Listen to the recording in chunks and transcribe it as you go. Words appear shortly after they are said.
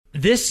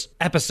This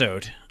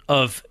episode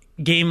of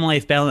Game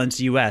Life Balance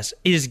US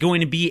is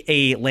going to be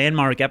a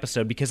landmark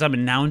episode because I'm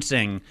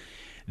announcing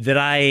that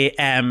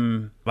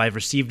I've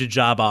received a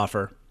job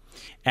offer.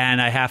 And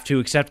I have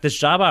to accept this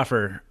job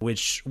offer,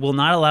 which will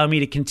not allow me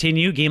to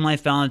continue Game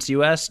Life Balance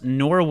US,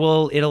 nor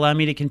will it allow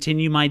me to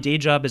continue my day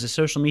job as a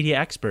social media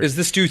expert. Is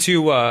this due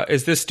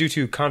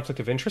to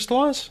conflict of interest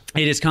laws?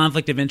 It is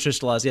conflict of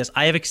interest laws, yes.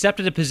 I have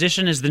accepted a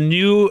position as the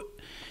new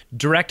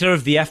director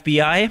of the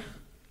FBI,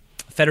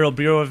 Federal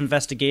Bureau of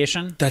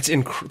Investigation. That's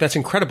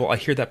incredible. I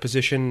hear that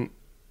position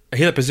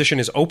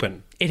is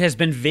open. It has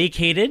been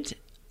vacated.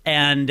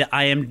 And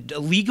I am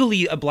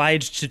legally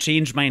obliged to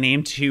change my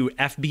name to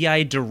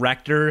FBI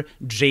Director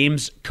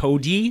James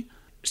Cody,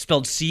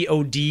 spelled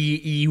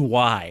Codey.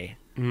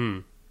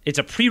 It's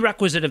a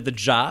prerequisite of the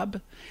job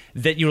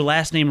that your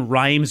last name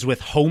rhymes with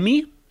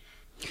homie.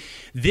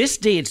 This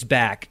dates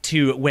back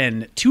to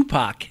when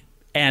Tupac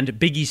and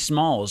Biggie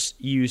Smalls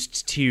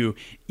used to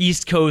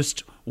East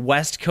Coast,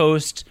 West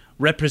Coast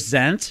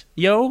represent,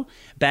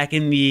 back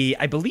in the,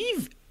 I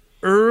believe,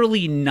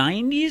 early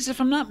 90s, if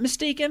I'm not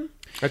mistaken.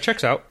 That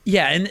checks out.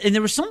 Yeah, and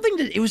there was something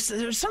to do with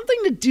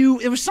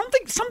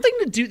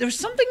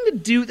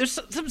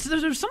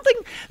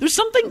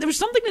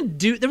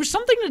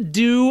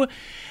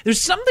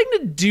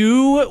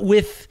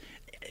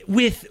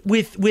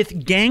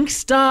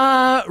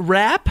gangsta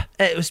rap.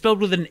 It was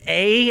spelled with an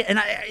A, and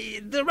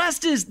the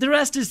rest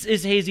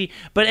is hazy.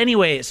 But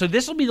anyway, so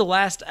this will be the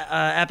last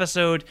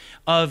episode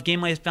of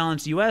Game Life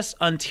Balance US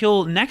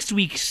until next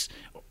week's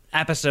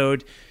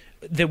episode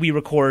that we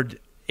record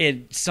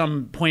at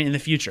some point in the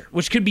future,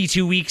 which could be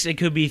 2 weeks, it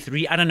could be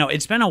 3. I don't know.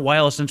 It's been a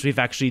while since we've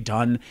actually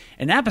done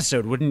an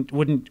episode. Wouldn't.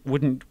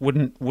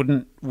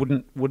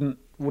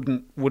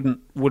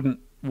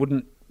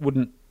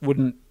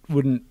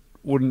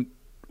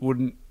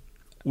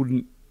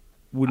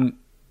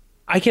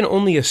 I can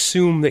only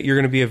assume that you're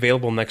going to be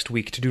available next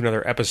week to do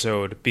another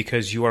episode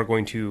because you are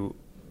going to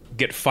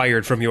get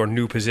fired from your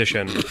new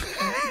position.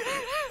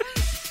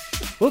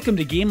 Welcome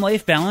to Game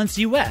Life Balance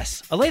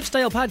US, a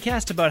lifestyle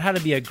podcast about how to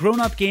be a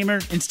grown-up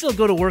gamer and still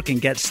go to work and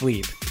get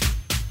sleep.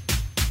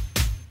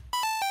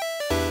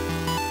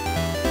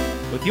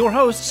 With your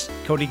hosts,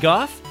 Cody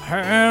Goff,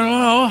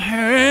 hello,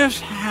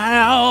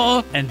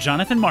 and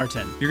Jonathan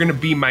Martin. You're going to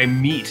be my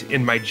meat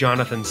in my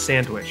Jonathan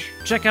sandwich.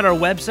 Check out our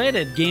website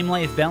at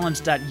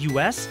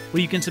GameLifeBalance.us,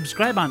 where you can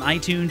subscribe on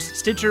iTunes,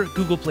 Stitcher,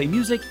 Google Play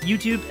Music,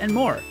 YouTube, and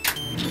more.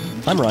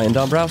 I'm Ryan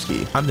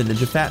Dombrowski. I'm the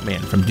Ninja Fat Man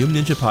from Doom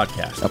Ninja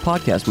Podcast, a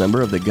podcast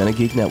member of the Gonna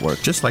Geek Network.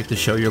 Just like the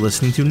show you're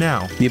listening to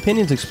now. The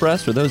opinions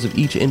expressed are those of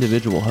each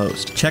individual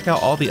host. Check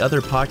out all the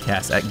other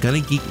podcasts at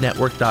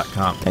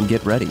GonnaGeekNetwork.com. And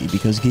get ready,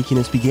 because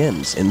geekiness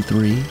begins in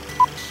 3,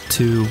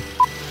 2,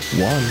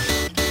 1.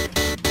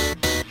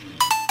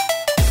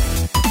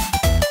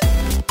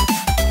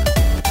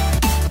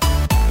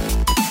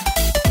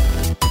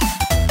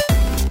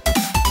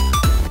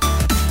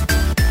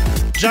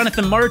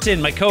 Jonathan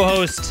Martin, my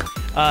co-host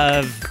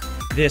of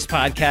this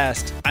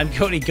podcast. I'm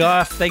Cody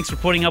Goff. Thanks for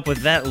putting up with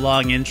that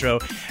long intro.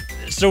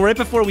 So right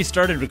before we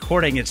started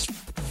recording, it's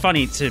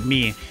funny to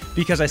me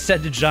because I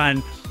said to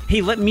John,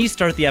 hey, let me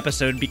start the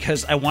episode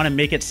because I want to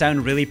make it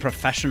sound really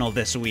professional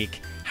this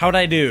week. How'd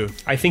I do?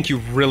 I think you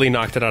really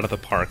knocked it out of the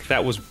park.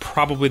 That was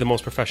probably the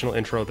most professional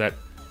intro that...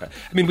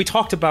 we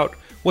talked about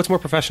what's more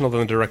professional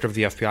than the director of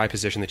the FBI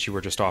position that you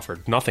were just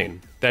offered.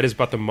 Nothing. That is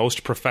about the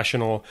most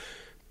professional...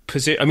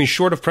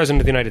 short of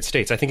President of the United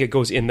States. I think it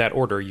goes in that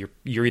order.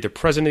 You're either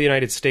President of the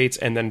United States,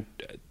 and then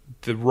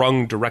the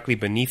rung directly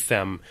beneath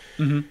them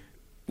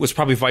was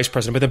probably Vice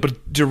President,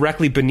 but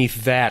directly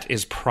beneath that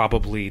is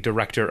probably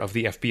Director of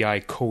the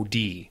FBI,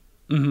 Cody.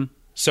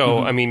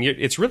 So,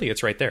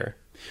 it's right there.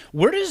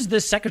 Where does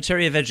the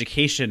Secretary of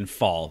Education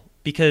fall?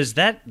 Because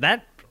that,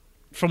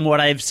 from what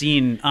I've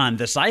seen on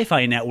the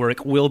Sci-Fi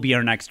Network, will be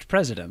our next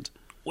president.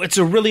 It's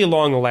a really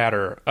long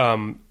ladder.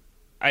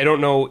 I don't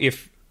know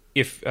if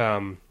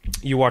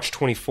you watch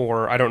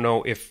 24, I don't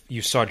know if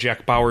you saw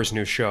Jack Bauer's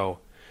new show,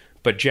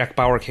 but Jack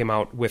Bauer came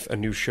out with a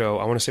new show,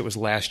 I want to say it was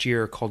last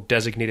year, called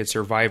Designated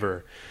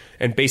Survivor.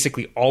 And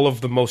basically all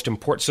of the most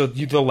important... So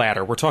the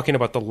ladder. We're talking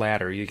about the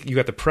ladder. You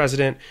got the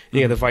president,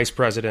 you got the vice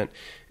president,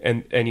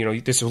 and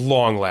this is a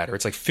long ladder.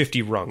 It's like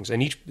 50 rungs,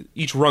 and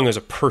each rung is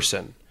a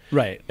person.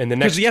 Right. And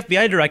because the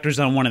FBI director's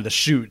on one of the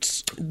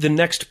chutes. The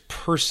next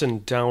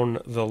person down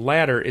the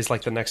ladder is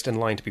like the next in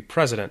line to be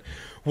president.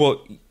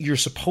 Well, you're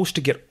supposed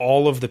to get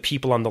all of the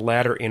people on the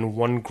ladder in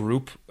one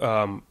group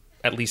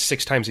at least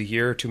 6 times a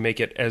year to make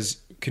it as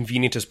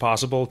convenient as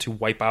possible to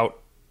wipe out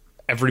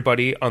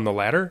everybody on the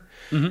ladder.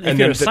 If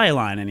you're a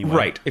Cylon, anyway.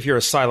 Right, if you're a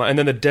Cylon. And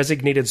then the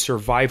designated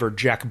survivor,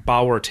 Jack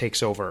Bauer,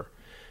 takes over.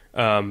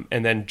 And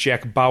then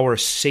Jack Bauer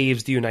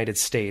saves the United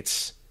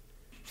States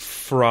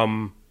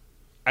from...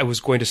 I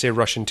was going to say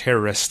Russian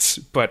terrorists,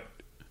 but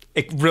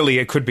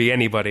it could be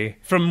anybody.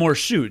 From more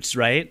chutes,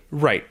 right?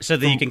 Right. So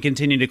that you can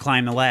continue to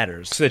climb the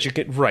ladders. So that you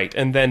can, right.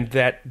 And then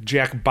that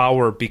Jack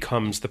Bauer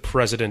becomes the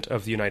president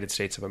of the United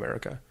States of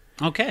America.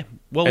 Okay.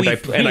 Well,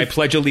 I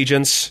pledge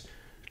allegiance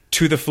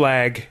to the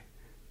flag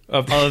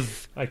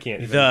of I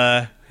can't even.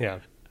 the Yeah.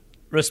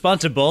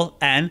 responsible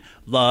and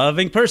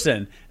loving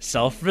person,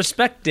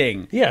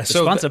 self-respecting, Yeah, so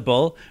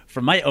responsible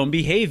for my own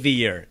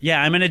behavior.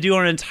 Yeah, I'm going to do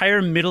our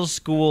entire middle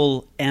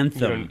school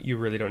anthem. You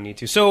really don't need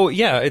to. So,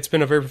 yeah, it's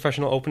been a very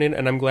professional opening,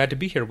 and I'm glad to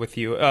be here with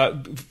you.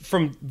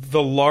 From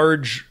the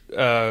large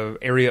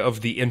area of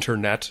the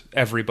internet,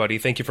 everybody,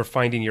 thank you for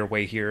finding your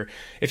way here.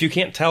 If you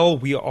can't tell,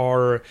 we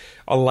are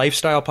a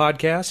lifestyle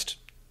podcast.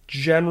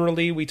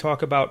 Generally, we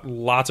talk about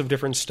lots of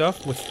different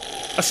stuff with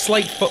a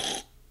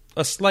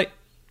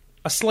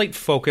slight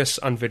focus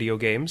on video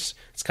games.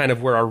 It's kind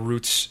of where our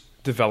roots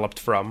developed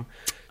from.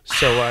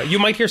 So you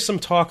might hear some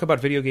talk about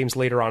video games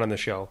later on in the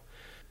show.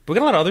 But we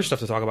got a lot of other stuff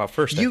to talk about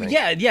first, I think.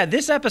 Yeah.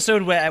 This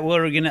episode,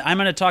 I'm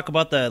gonna talk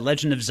about the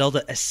Legend of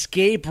Zelda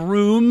Escape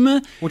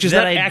Room, Which is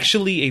not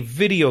actually a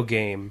video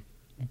game,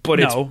 but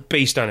it's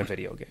based on a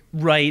video game.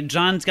 Right.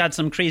 John's got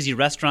some crazy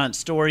restaurant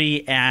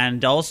story,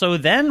 and also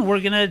then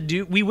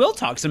we will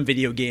talk some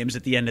video games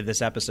at the end of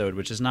this episode,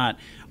 which is not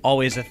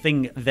always a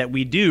thing that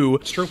we do.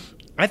 It's true.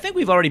 I think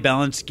we've already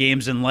balanced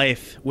games and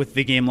life with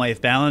the game life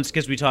balance,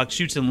 because we talked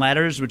Chutes and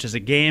Ladders, which is a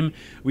game.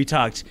 We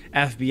talked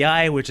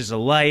FBI, which is a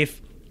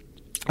life.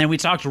 And we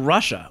talked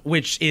Russia,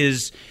 which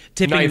is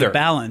tipping the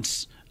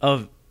balance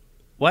of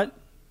what?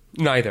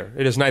 Neither.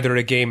 It is neither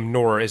a game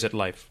nor is it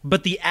life.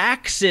 But the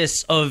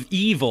axis of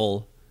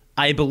evil,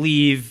 I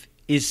believe,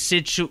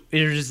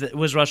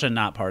 was Russia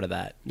not part of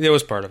that? It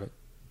was part of it.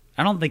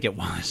 I don't think it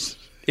was.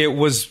 It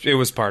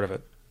was part of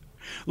it.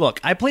 Look,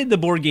 I played the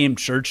board game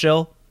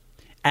Churchill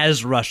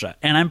as Russia,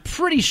 and I'm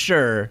pretty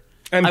sure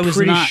I'm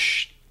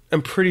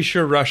pretty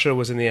sure Russia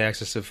was in the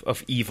axis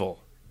of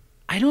evil.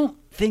 I don't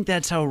think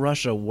that's how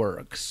Russia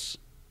works.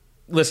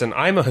 Listen,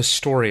 I'm a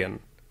historian.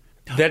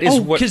 That is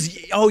what.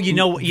 You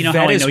know how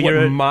that I is know what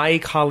you're my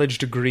college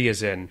degree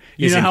is in.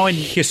 You know how I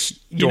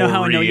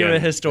know you're a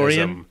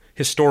historian?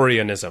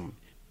 Historianism.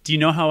 Do you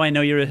know how I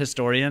know you're a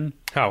historian?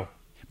 How?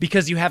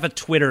 Because you have a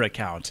Twitter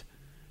account.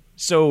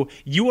 So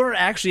you are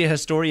actually a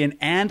historian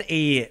and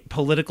a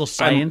political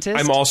scientist.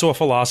 I'm also a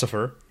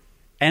philosopher.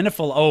 And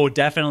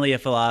definitely a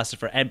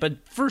philosopher, but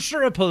for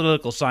sure a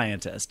political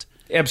scientist.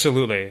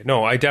 Absolutely.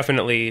 No, I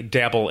definitely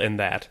dabble in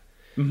that.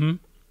 Mm-hmm.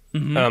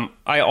 Mm-hmm.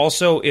 I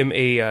also am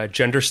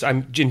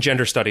I'm in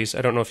gender studies.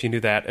 I don't know if you knew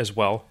that as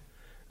well.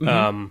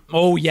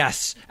 Mm-hmm.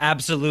 Yes,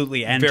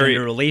 absolutely. And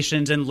gender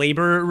relations and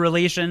labor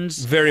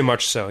relations. Very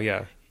much so,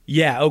 yeah.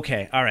 Yeah,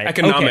 okay, all right.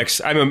 Economics.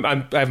 Okay.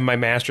 I have my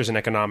master's in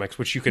economics,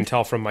 which you can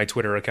tell from my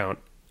Twitter account.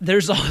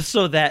 There's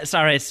also that.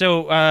 Sorry.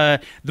 So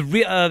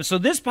so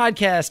this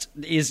podcast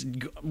is,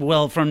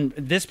 from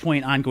this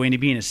point on, going to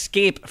be an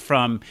escape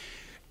from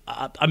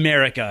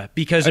America,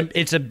 because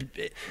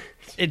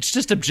it's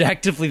just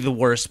objectively the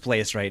worst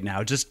place right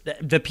now. Just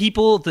the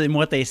people and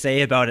what they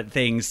say about it,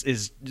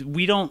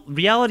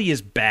 reality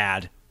is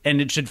bad,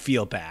 and it should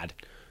feel bad.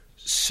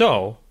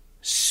 So,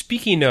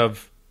 speaking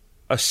of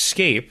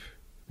escape,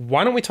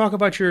 why don't we talk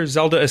about your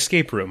Zelda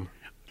escape room?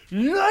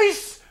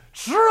 Nice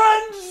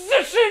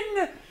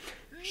transition,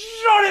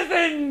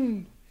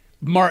 Jonathan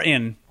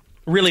Martin.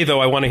 Really, though,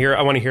 I want to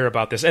hear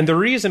about this, and the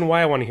reason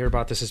why I want to hear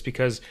about this is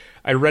because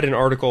I read an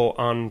article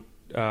on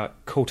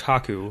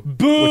Kotaku,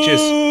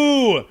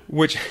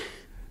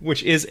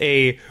 which is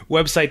a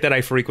website that I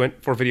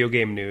frequent for video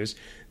game news,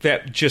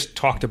 that just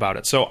talked about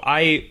it. So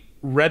I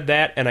read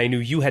that, and I knew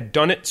you had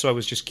done it, so I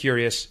was just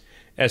curious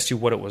as to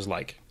what it was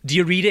like. Do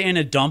you read it in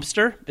a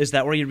dumpster? Is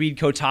that where you read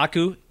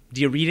Kotaku?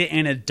 Do you read it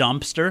in a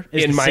dumpster?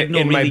 In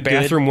my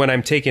bathroom when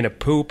I'm taking a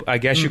poop, I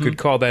guess you could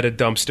call that a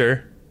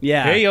dumpster.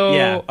 Yeah. Hey-yo,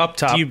 yeah. up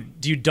top.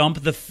 Do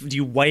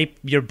you wipe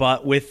your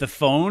butt with the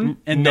phone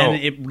and then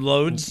it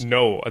loads?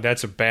 No,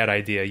 that's a bad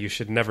idea. You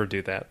should never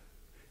do that.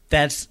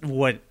 That's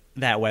what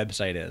that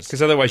website is.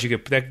 Because otherwise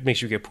that makes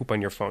you get poop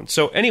on your phone.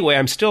 So anyway,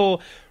 I'm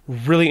still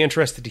really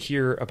interested to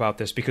hear about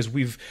this, because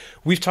we've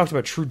talked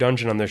about True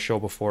Dungeon on this show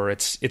before.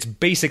 It's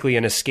basically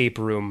an escape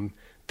room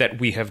that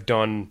we have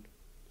done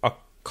a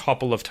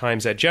couple of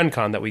times at Gen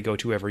Con that we go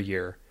to every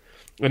year.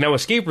 And now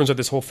escape rooms are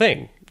this whole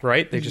thing,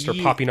 right? They just are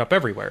popping up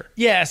everywhere.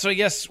 Yeah, so I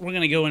guess we're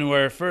going to go into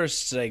our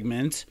first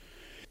segment.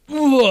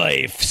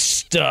 Life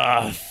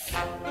stuff.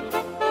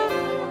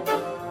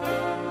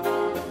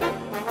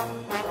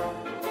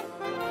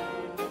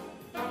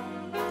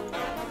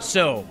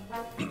 So,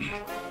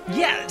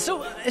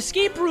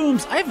 escape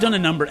rooms. I've done a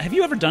number. Have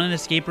you ever done an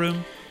escape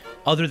room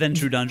other than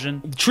True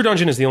Dungeon? True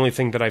Dungeon is the only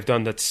thing that I've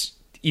done that's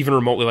even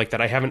remotely like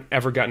that. I haven't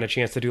ever gotten a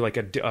chance to do like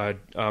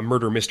a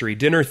murder mystery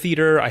dinner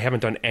theater. I haven't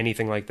done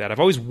anything like that. I've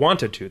always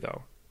wanted to,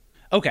 though.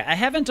 Okay, I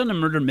haven't done a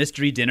murder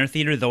mystery dinner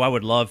theater, though I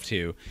would love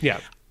to. Yeah.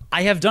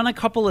 I have done a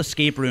couple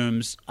escape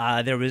rooms.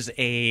 There was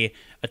a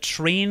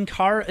train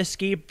car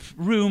escape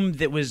room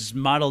that was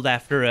modeled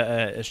after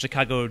a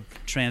Chicago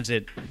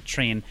Transit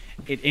train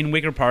in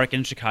Wicker Park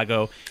in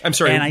Chicago. I'm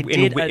sorry,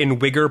 in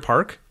Wicker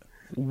Park?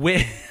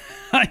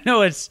 I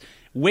know it's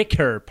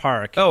Wicker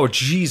Park. Oh,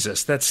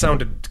 Jesus. That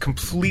sounded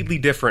completely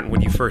different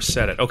when you first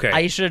said it. Okay.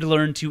 I should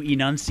learn to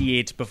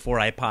enunciate before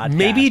I podcast.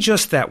 Maybe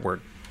just that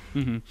word.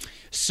 Mm-hmm.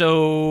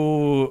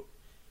 So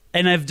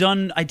And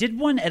I did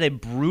one at a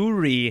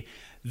brewery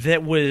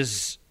that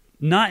was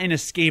not an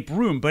escape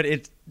room, but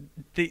it's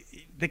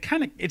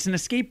it's an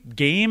escape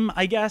game,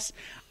 I guess.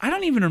 I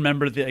don't even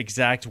remember the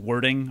exact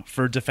wording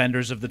for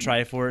Defenders of the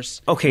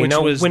Triforce. Okay,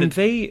 now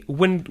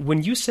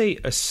when you say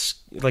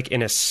like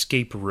an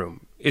escape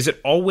room, is it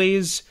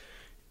always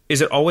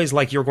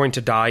like you're going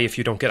to die if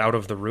you don't get out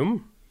of the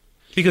room?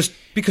 Because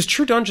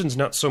True Dungeon's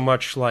not so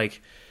much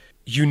like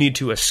you need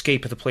to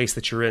escape the place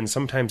that you're in.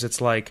 Sometimes it's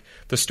like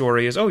the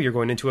story is, you're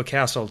going into a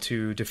castle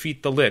to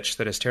defeat the Lich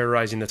that is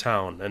terrorizing the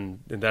town, and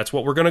that's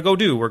what we're going to go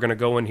do. We're going to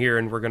go in here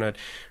and we're going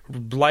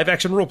to live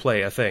action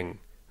roleplay a thing.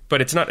 But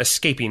it's not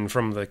escaping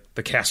from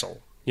the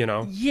castle, you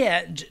know?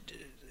 Yeah,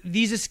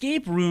 these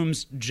escape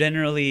rooms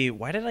generally...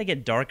 Why did I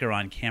get darker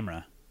on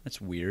camera? That's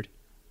weird.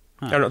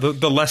 Huh. I don't know.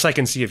 The less I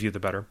can see of you, the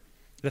better.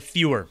 The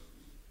fewer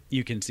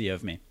you can see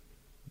of me,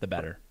 the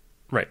better.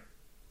 Right.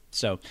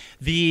 So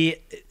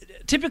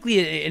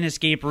typically an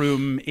escape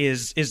room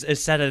is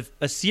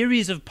a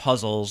series of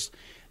puzzles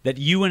that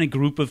you and a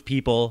group of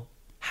people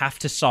have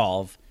to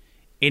solve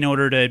in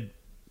order to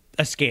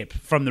escape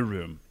from the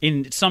room.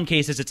 In some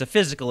cases, it's a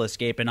physical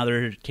escape. In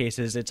other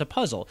cases, it's a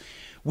puzzle.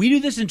 We do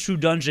this in True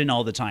Dungeon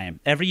all the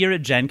time. Every year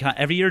at Gen Con,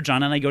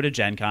 John and I go to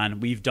Gen Con.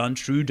 We've done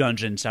True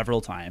Dungeon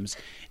several times,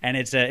 and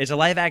it's a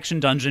live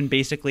action dungeon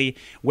basically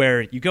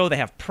where you go. They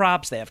have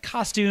props, they have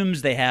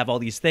costumes, they have all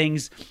these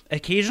things.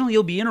 Occasionally,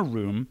 you'll be in a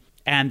room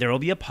and there will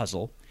be a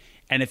puzzle,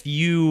 and if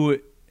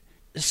you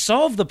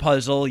solve the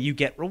puzzle, you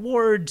get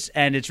rewards,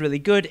 and it's really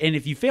good. And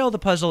if you fail the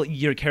puzzle,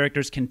 your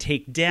characters can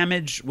take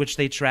damage, which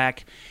they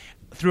track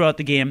throughout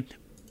the game.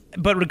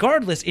 But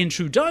regardless, in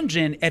True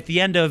Dungeon, at the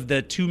end of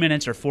the 2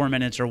 minutes or 4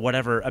 minutes or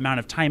whatever amount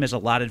of time is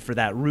allotted for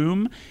that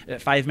room,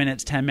 5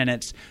 minutes, 10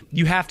 minutes,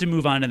 you have to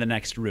move on to the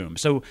next room.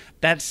 So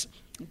that's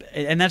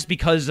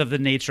because of the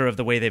nature of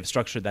the way they've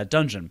structured that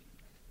dungeon.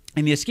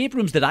 In the escape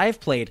rooms that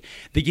I've played,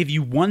 they give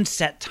you one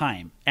set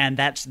time, and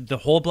that's the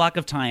whole block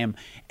of time.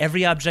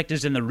 Every object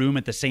is in the room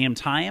at the same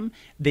time.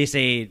 They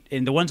say,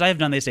 in the ones I've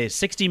done, they say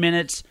 60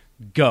 minutes,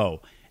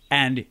 go.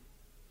 And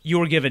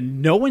you're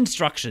given no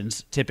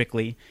instructions,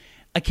 typically.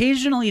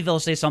 Occasionally, they'll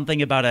say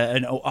something about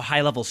a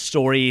high-level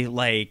story,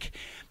 like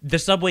the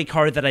subway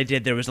card that I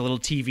did, there was a little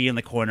TV in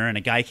the corner, and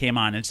a guy came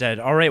on and said,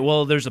 all right,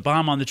 well, there's a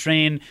bomb on the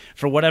train.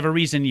 For whatever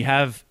reason, you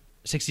have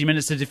 60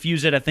 minutes to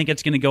defuse it. I think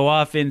it's going to go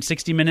off in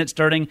 60 minutes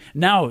starting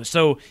now.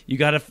 So you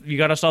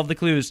gotta solve the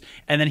clues.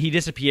 And then he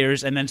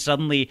disappears, and then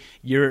suddenly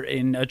you're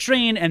in a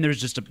train, and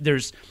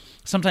there's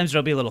sometimes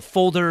there'll be a little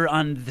folder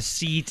on the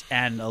seat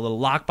and a little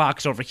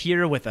lockbox over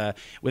here with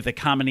a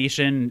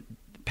combination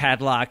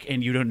padlock,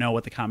 and you don't know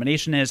what the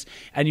combination is,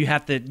 and you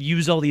have to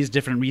use all these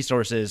different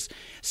resources.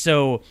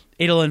 So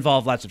it'll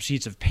involve lots of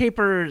sheets of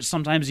paper.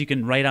 Sometimes you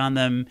can write on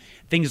them,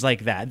 things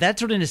like that.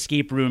 That's what an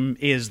escape room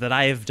is that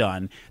I have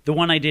done. The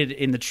one I did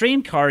in the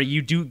train car,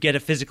 you do get a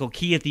physical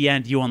key at the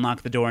end. You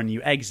unlock the door and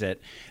you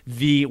exit.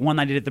 The one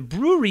I did at the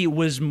brewery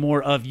was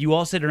more of you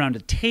all sit around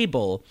a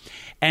table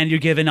and you're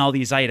given all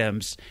these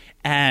items,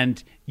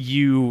 and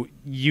you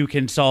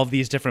can solve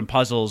these different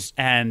puzzles,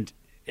 and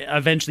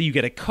eventually you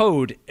get a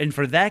code. And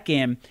for that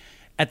game,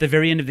 at the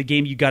very end of the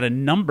game, you got a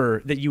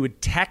number that you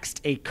would text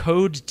a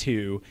code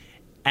to,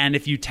 and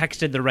if you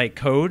texted the right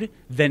code,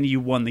 then you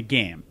won the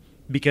game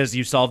because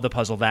you solved the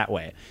puzzle that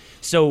way.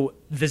 So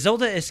the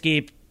Zelda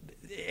escape,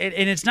 and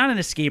it's not an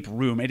escape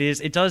room,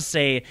 it does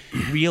say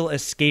Real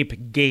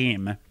Escape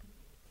Game,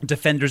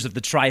 Defenders of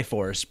the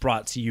Triforce,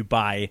 brought to you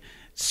by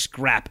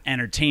Scrap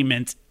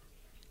Entertainment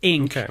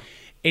Inc. Okay.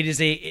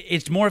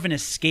 It's more of an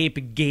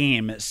escape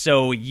game,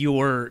 so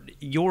your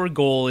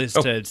goal is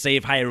to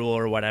save Hyrule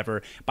or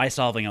whatever by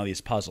solving all these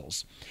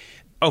puzzles.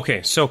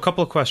 Okay, so a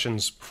couple of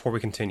questions before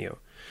we continue.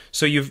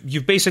 So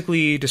you've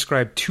basically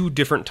described two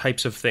different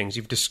types of things.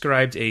 You've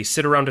described a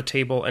sit around a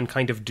table and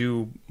kind of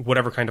do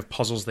whatever kind of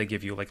puzzles they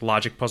give you, like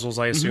logic puzzles,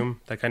 I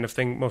assume, that kind of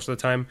thing most of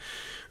the time.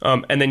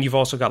 And then you've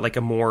also got like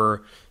a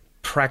more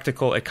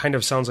practical, it kind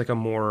of sounds like a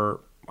more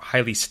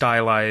highly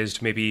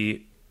stylized,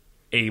 maybe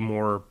a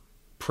more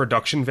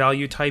production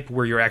value type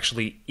where you're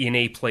actually in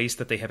a place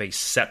that they have a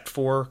set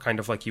for, kind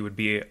of like you would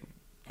be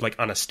like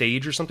on a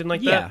stage or something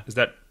like that. Is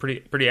that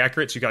pretty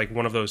accurate? So you got like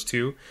one of those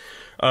two.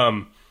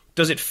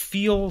 Does it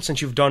feel,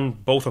 since you've done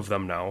both of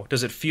them now,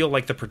 does it feel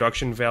like the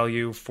production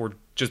value for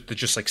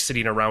just like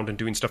sitting around and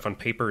doing stuff on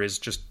paper is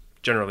just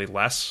generally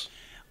less?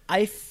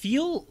 I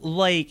feel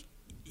like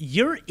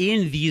you're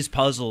in these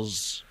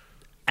puzzles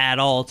at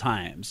all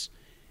times,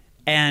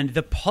 and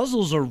the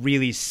puzzles are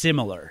really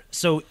similar.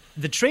 So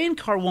the train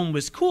car one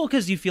was cool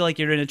because you feel like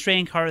you're in a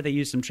train car. They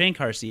use some train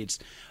car seats.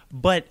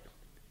 But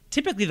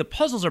typically the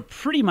puzzles are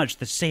pretty much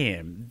the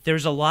same.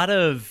 There's a lot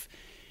of...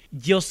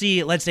 You'll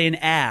see, let's say, an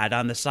ad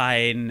on the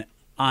sign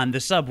on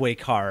the subway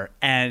car,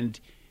 and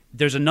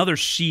there's another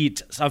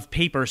sheet of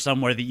paper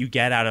somewhere that you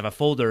get out of a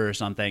folder or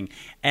something,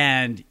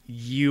 and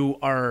you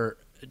are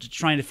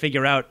trying to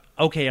figure out,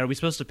 okay, are we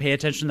supposed to pay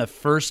attention to the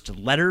first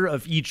letter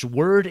of each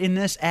word in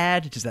this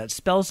ad? Does that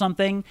spell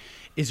something?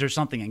 Is there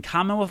something in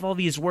common with all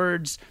these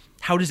words?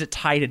 How does it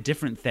tie to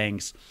different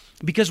things?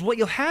 Because what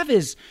you'll have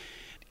is,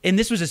 and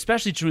this was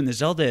especially true in the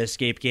Zelda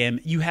escape game,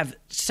 you have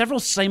several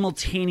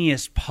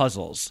simultaneous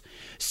puzzles.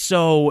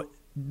 So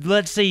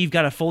let's say you've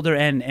got a folder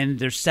and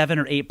there's 7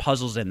 or 8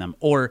 puzzles in them.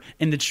 Or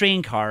in the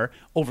train car,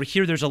 over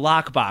here there's a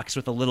lockbox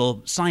with a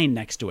little sign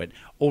next to it.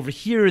 Over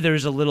here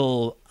there's a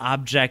little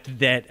object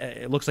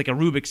that looks like a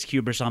Rubik's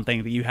Cube or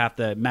something that you have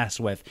to mess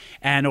with.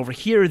 And over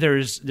here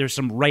there's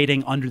some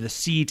writing under the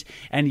seat,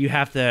 and you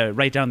have to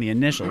write down the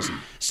initials.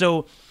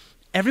 So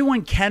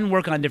everyone can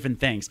work on different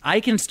things.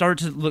 I can start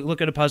to look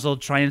at a puzzle,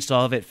 try and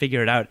solve it,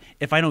 figure it out.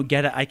 If I don't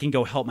get it, I can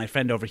go help my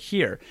friend over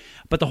here.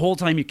 But the whole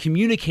time you're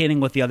communicating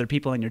with the other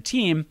people on your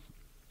team,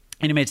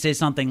 and you might say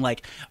something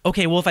like,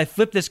 okay, well, if I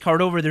flip this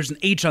card over, there's an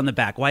H on the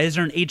back. Why is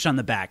there an H on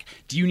the back?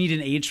 Do you need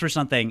an H for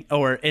something?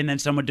 And then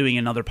someone doing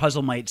another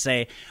puzzle might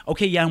say,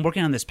 okay, yeah, I'm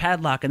working on this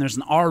padlock, and there's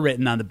an R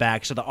written on the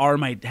back, so the R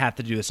might have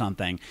to do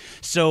something.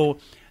 So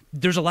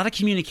there's a lot of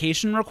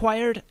communication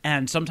required,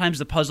 and sometimes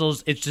the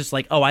puzzles, it's just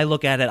like, oh, I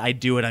look at it, I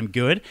do it, I'm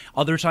good.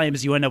 Other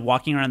times you end up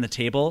walking around the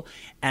table,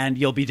 and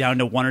you'll be down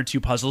to 1 or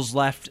 2 puzzles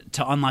left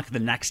to unlock the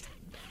next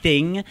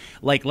thing.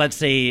 Like, let's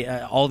say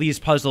all these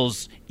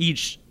puzzles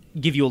each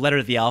give you a letter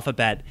of the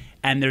alphabet,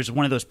 and there's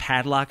one of those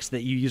padlocks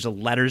that you use the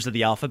letters of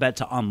the alphabet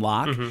to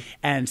unlock.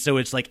 And so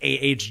it's like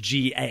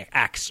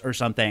AHGX or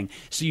something.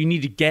 So you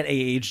need to get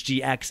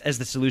AHGX as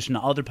the solution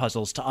to other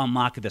puzzles to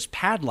unlock this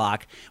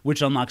padlock,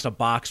 which unlocks a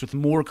box with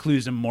more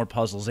clues and more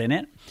puzzles in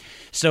it.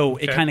 So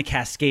it kind of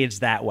cascades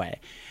that way.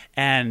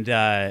 And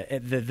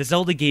the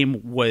Zelda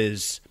game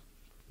was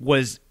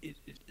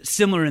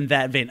similar in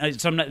that vein.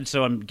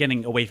 So I'm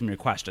getting away from your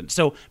question.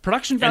 So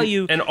production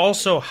value, and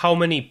also how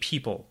many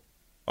people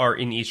are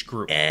in each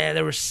group?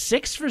 There were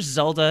 6 for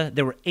Zelda.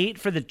 There were 8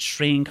 for the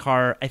train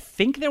car. I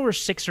think there were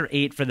 6 or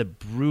 8 for the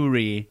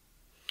brewery.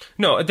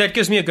 No, that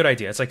gives me a good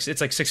idea. It's like 6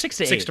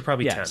 to 8. 6 to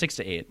probably 10. 6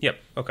 to 8. Yep.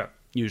 Okay.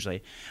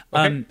 Usually.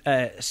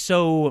 Okay.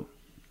 So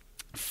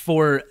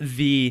for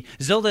the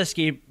Zelda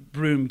escape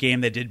room game,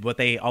 they did what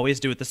they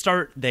always do at the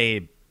start.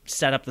 They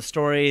set up the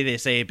story. They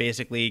say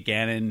basically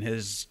Ganon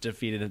has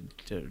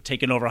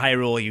taken over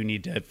Hyrule. You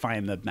need to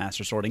find the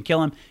Master Sword and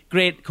kill him.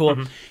 Great,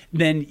 cool.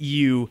 Then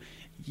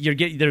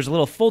there's a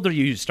little folder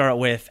you start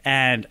with,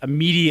 and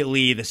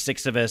immediately the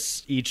 6 of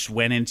us each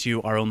went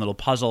into our own little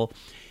puzzle.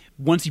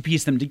 Once you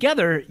piece them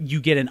together,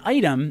 you get an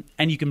item,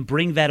 and you can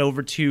bring that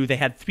over to. They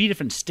had 3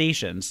 different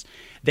stations.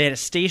 They had a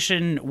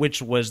station which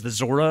was the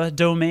Zora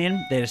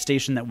domain. They had a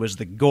station that was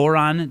the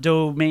Goron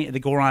domain, the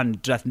Goron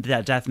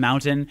Death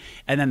Mountain,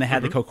 and then they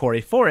had the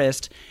Kokori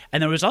Forest.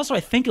 And there was also,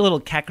 I think, a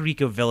little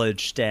Kakariko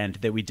Village stand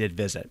that we did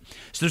visit.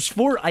 So there's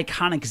 4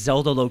 iconic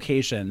Zelda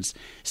locations,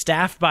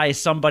 staffed by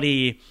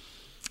somebody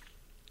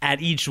at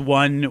each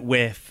one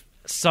with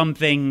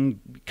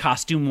something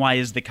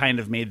costume-wise that kind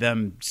of made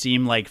them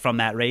seem like from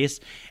that race.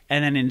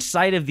 And then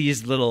inside of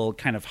these little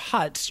kind of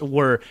huts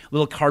were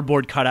little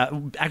cardboard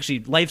cutout, actually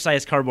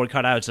life-size cardboard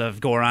cutouts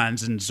of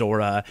Gorons and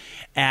Zora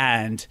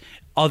and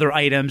other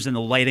items, and the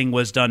lighting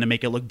was done to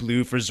make it look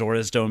blue for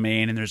Zora's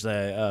domain. And there's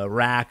a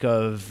rack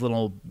of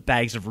little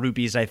bags of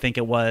rupees, I think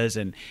it was.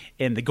 And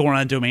in the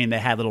Goron domain, they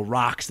had little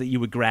rocks that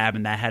you would grab,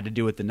 and that had to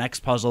do with the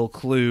next puzzle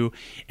clue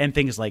and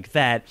things like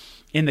that.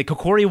 In the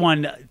Kokori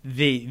one,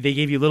 they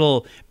gave you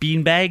little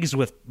bean bags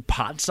with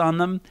pots on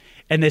them,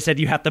 and they said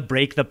you have to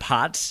break the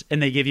pots,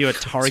 and they give you a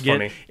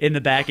target in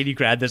the back, and you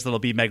grab this little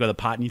bean bag with a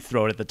pot and you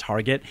throw it at the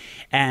target.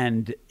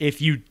 And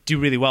if you do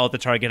really well at the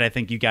target, I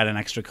think you got an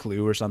extra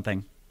clue or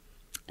something.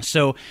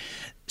 So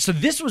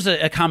this was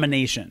a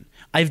combination.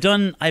 I've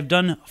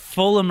done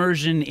full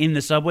immersion in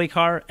the subway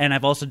car, and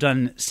I've also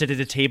done sit at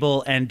a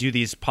table and do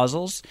these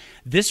puzzles.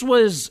 This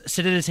was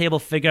sit at a table,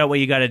 figure out what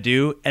you got to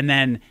do, and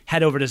then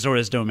head over to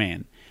Zora's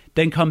domain.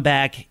 Then come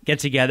back, get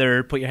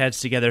together, put your heads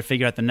together,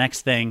 figure out the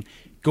next thing,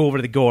 go over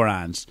to the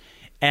Gorons.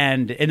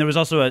 And there was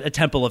also a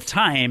Temple of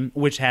Time,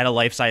 which had a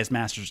life-size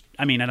Master's...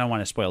 I mean, I don't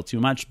want to spoil too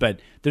much,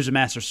 but there's a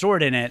Master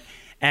Sword in it,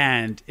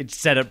 and it's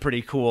set up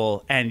pretty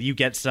cool, and you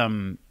get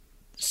some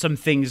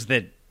things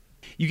that...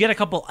 You get a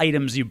couple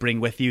items you bring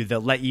with you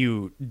that let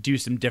you do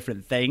some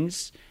different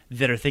things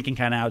that are thinking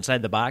kind of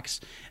outside the box.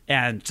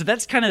 And so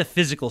that's kind of the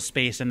physical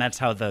space, and that's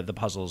how the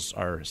puzzles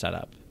are set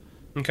up.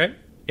 Okay.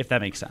 If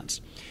that makes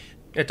sense.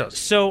 It does.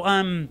 So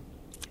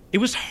it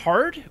was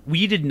hard.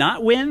 We did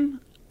not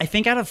win. I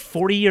think out of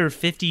 40 or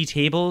 50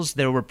 tables,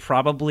 there were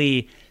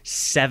probably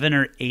 7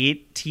 or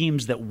 8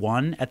 teams that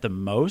won at the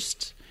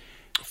most.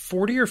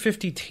 40 or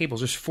 50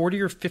 tables. There's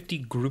 40 or 50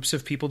 groups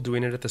of people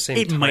doing it at the same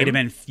time. It might have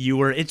been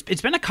fewer.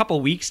 It's been a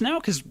couple weeks now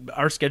because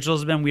our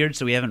schedules have been weird,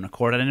 so we haven't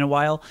recorded in a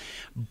while.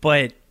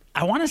 But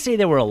I want to say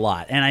there were a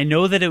lot. And I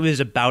know that it was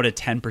about a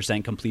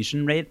 10%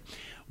 completion rate,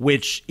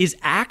 which is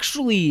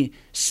actually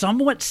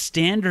somewhat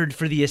standard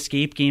for the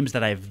escape games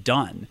that I've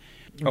done.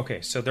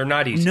 Okay, so they're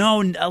not easy.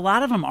 No, a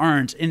lot of them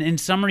aren't, and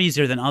some are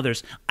easier than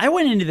others. I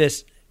went into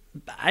this,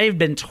 I had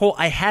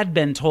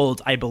been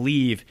told, I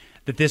believe,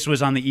 that this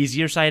was on the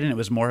easier side and it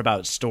was more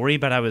about story,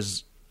 but I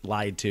was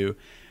lied to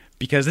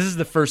because this is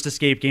the first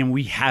escape game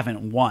we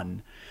haven't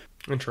won.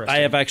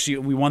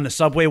 Interesting. We won the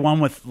subway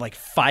one with like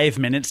 5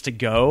 minutes to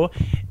go,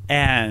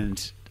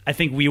 and I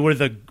think we were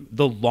the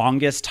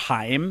longest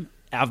time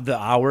of the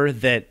hour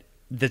that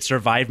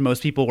survived.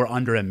 Most people were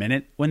under a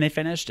minute when they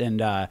finished,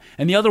 and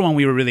the other one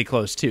we were really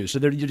close too. So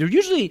they're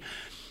usually,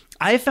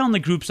 I found the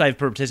groups I've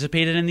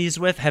participated in these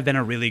with have been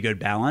a really good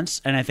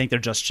balance, and I think they're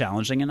just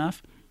challenging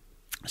enough.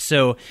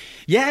 So,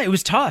 yeah, it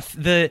was tough.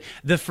 The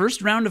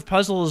first round of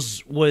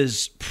puzzles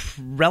was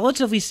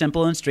relatively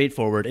simple and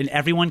straightforward, and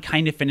everyone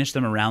kind of finished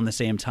them around the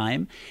same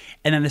time.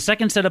 And then the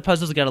second set of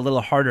puzzles got a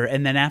little harder,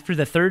 and then after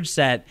the third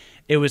set,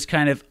 it was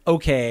kind of,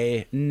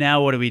 okay,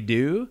 now what do we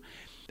do?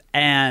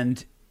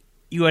 And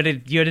you had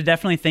to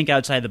definitely think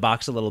outside the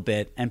box a little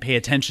bit and pay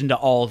attention to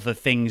all the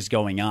things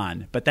going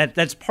on. But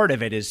that's part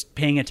of it, is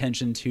paying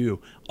attention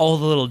to all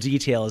the little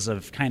details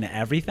of kind of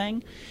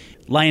everything.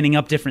 Lining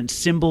up different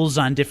symbols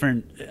on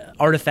different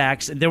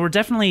artifacts. There were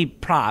definitely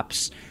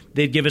props.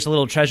 They'd give us a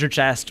little treasure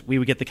chest. We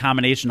would get the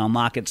combination,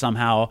 unlock it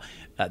somehow.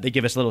 They'd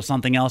give us a little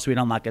something else. We'd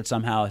unlock it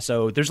somehow.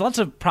 So there's lots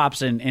of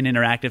props and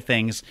interactive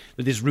things.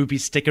 With these rupee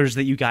stickers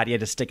that you got, you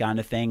had to stick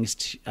onto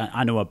things,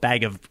 onto a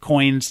bag of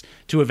coins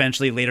to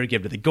eventually later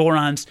give to the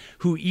Gorons,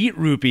 who eat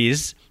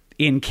rupees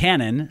in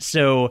canon.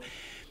 So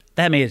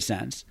that made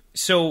sense.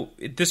 So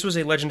this was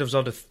a Legend of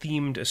Zelda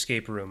themed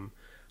escape room.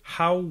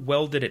 How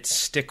well did it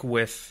stick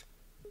with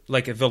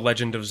like the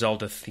Legend of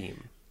Zelda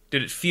theme?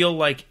 Did it feel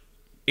like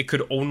it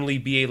could only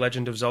be a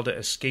Legend of Zelda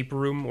escape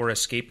room or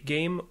escape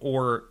game,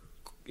 or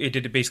did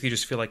it basically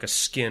just feel like a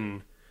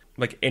skin,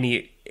 like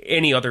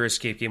any other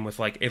escape game with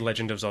like a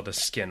Legend of Zelda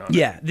skin on it?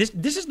 Yeah, this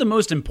is the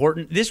most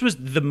important. This was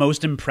the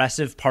most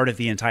impressive part of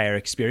the entire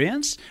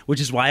experience,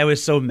 which is why I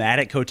was so mad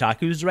at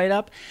Kotaku's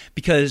write-up,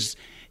 because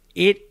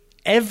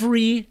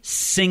every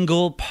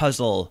single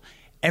puzzle,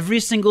 every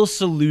single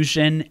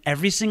solution,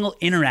 every single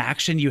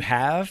interaction you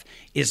have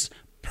is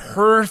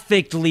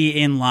perfectly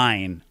in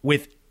line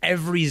with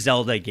every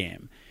Zelda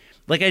game.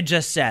 Like I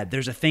just said,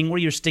 there's a thing where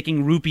you're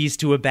sticking rupees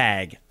to a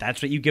bag.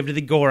 That's what you give to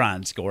the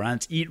Gorons.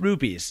 Gorons eat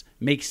rupees.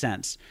 Makes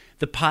sense.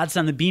 The pots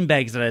on the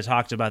beanbags that I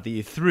talked about that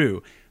you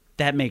threw,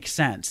 that makes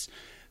sense.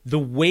 The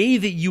way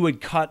that you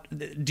would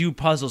do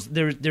puzzles,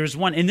 there's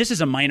one, and this is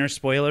a minor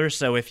spoiler,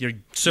 so if you're...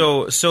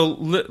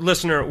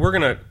 Listener,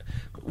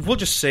 we'll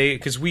just say,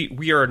 because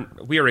we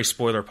are a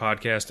spoiler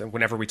podcast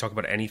whenever we talk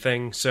about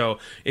anything. So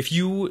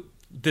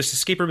this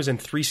escape room is in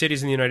 3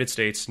 cities in the United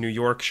States: New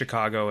York,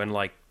 Chicago, and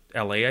like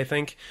LA, I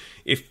think.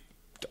 If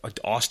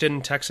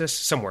Austin, Texas,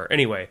 somewhere.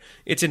 Anyway,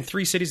 it's in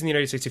 3 cities in the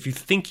United States. If you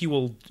think you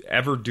will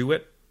ever do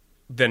it,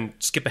 then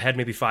skip ahead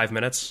maybe 5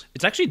 minutes.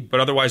 It's actually...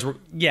 But otherwise,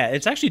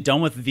 it's actually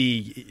done with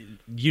the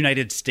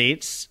United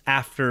States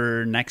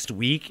after next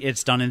week.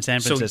 It's done in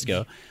San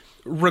Francisco.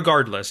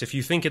 Regardless, if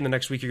you think in the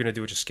next week you're going to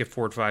do it, just skip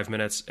forward 5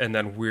 minutes, and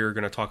then we're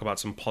going to talk about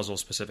some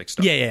puzzle-specific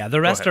stuff. Yeah.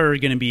 The rest are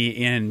going to be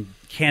in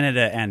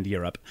Canada and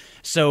Europe.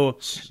 So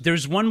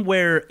there's one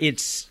where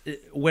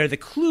the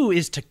clue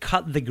is to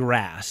cut the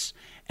grass,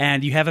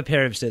 and you have a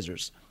pair of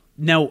scissors.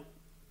 Now,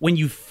 when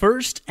you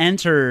first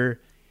enter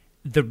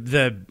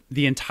the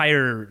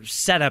entire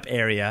setup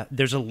area,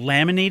 there's a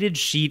laminated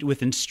sheet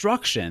with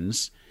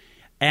instructions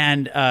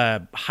and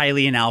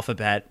Hylian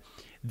alphabet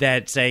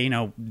that say,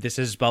 this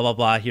is blah, blah,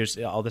 blah, here's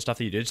all the stuff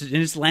that you do.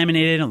 It's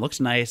laminated and it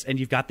looks nice, and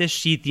you've got this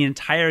sheet the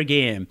entire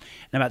game.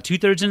 And about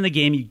 2/3 into the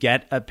game, you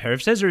get a pair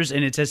of scissors,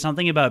 and it says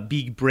something about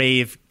be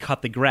brave,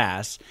 cut the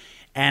grass.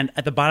 And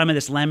at the bottom of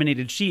this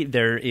laminated sheet,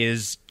 there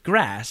is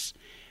grass.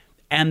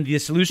 And the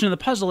solution of the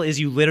puzzle is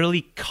you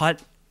literally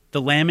cut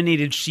the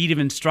laminated sheet of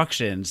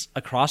instructions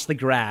across the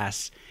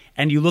grass,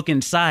 and you look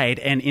inside,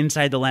 and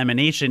inside the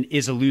lamination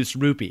is a loose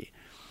rupee.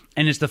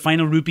 And it's the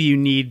final rupee you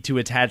need to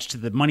attach to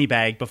the money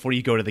bag before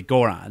you go to the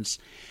Gorons.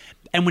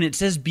 And when it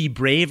says be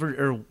brave,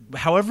 or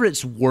however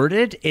it's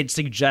worded, it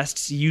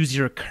suggests use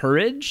your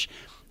courage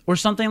or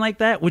something like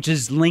that, which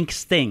is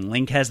Link's thing.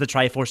 Link has the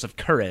Triforce of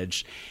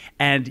Courage.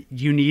 And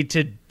you need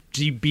to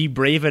be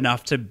brave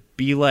enough to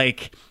be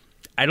like,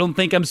 I don't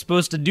think I'm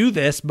supposed to do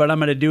this, but I'm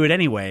going to do it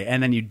anyway.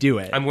 And then you do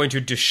it. I'm going to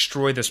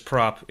destroy this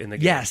prop in the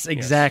game. Yes,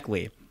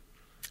 exactly. Yes.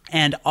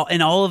 And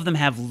all of them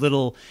have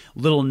little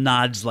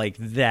nods like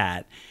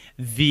that.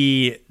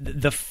 The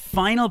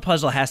final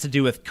puzzle has to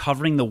do with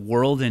covering the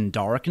world in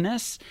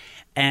darkness,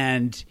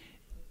 and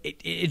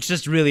it's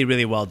just really,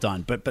 really well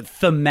done. But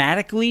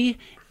thematically,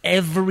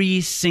 every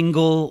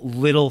single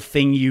little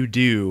thing you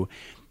do.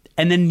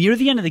 And then near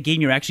the end of the game,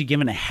 you're actually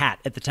given a hat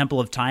at the Temple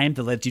of Time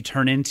that lets you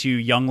turn into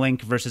young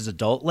Link versus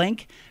adult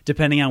Link,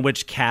 depending on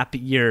which cap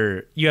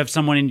you have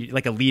someone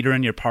like a leader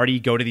in your party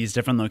go to these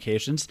different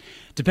locations.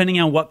 Depending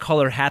on what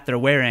color hat they're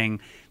wearing,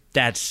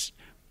 that's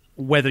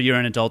whether you're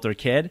an adult or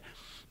kid.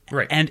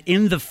 Right. And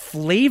in the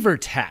flavor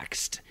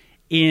text,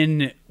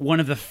 in one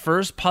of the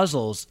first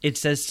puzzles, it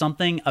says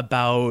something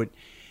about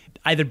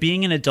either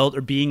being an adult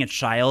or being a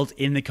child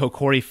in the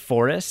Kokori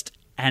Forest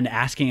and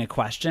asking a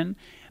question.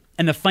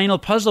 And the final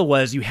puzzle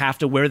was you have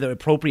to wear the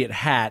appropriate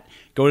hat,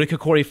 go to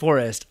Kokori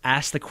Forest,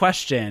 ask the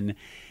question,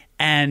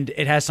 and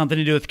it has something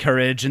to do with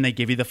courage, and they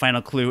give you the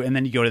final clue, and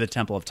then you go to the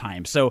Temple of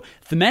Time. So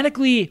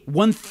thematically,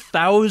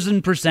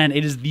 1,000%,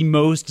 it is the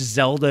most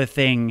Zelda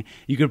thing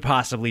you could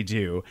possibly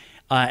do.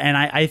 And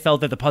I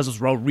felt that the puzzles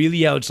were all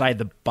really outside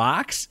the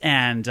box,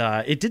 and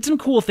it did some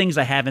cool things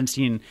I haven't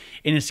seen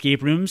in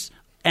escape rooms.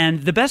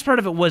 And the best part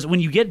of it was when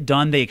you get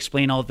done, they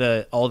explain all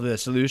the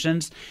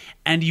solutions,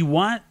 and you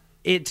want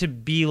it to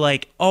be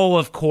like, oh,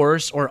 of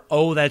course, or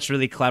oh, that's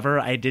really clever,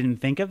 I didn't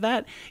think of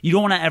that. You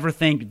don't want to ever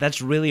think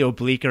that's really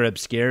oblique or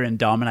obscure and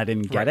dumb and I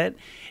didn't get it.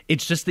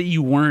 It's just that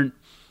you weren't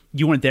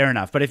there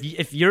enough. But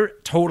if you're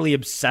totally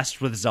obsessed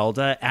with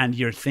Zelda and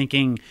you're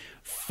thinking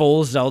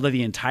full Zelda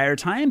the entire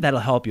time, that'll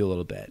help you a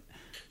little bit.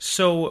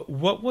 So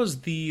what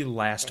was the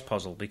last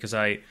puzzle? Because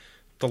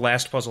the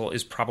last puzzle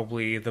is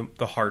probably the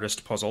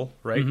hardest puzzle,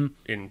 right?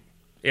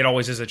 It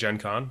always is a Gen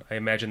Con. I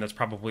imagine that's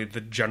probably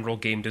the general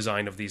game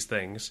design of these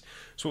things.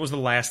 So what was the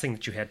last thing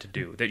that you had to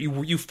do, that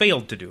you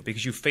failed to do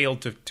because you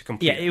failed to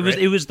complete? Yeah,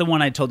 it was the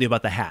one I told you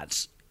about, the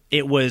hats.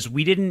 It was,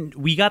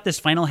 we got this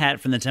final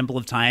hat from the Temple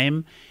of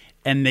Time,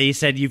 and they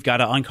said you've got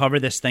to uncover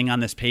this thing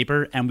on this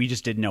paper, and we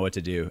just didn't know what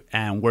to do.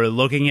 And we're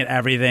looking at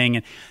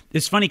everything.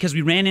 It's funny because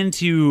we ran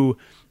into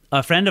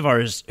a friend of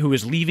ours who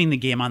was leaving the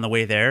game on the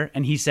way there,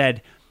 and he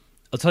said,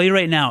 I'll tell you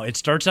right now, it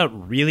starts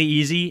out really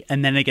easy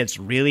and then it gets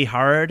really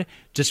hard.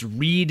 Just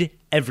read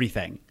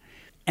everything.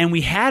 And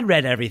we had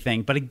read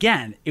everything, but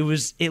again, it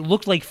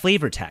looked like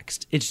flavor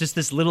text. It's just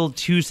this little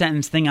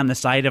 2-sentence thing on the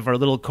side of our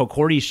little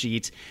Kokori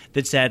sheet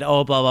that said,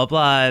 oh, blah, blah,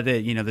 blah,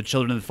 that, the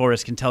children of the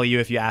forest can tell you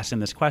if you ask them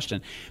this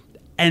question.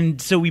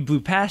 And so we blew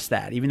past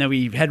that, even though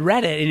we had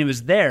read it and it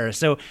was there.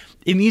 So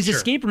in these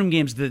escape room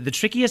games, the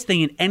trickiest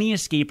thing in any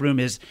escape room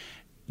is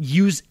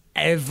use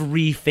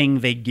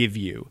everything they give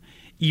you.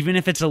 Even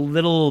if it's a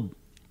little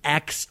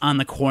X on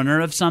the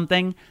corner of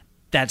something,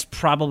 that's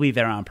probably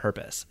there on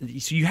purpose.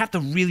 So you have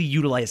to really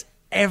utilize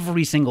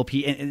every single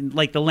piece,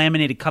 like the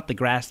laminated cut the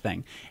grass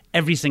thing,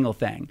 every single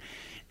thing.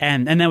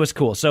 And that was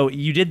cool. So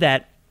you did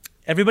that.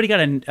 Everybody got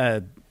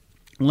a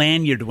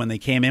lanyard when they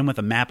came in with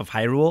a map of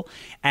Hyrule.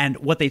 And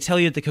what they tell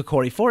you at the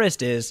Kokori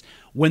Forest is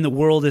when the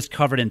world is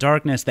covered in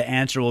darkness, the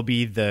answer will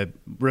be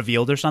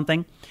revealed or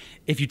something.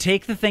 If you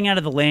take the thing out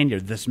of the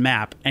lanyard, this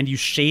map, and you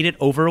shade it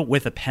over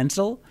with a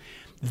pencil,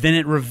 then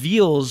it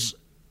reveals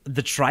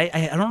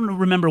I don't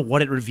remember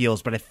what it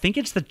reveals, but I think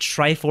it's the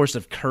Triforce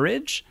of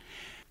Courage.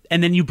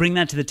 And then you bring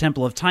that to the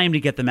Temple of Time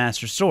to get the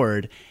Master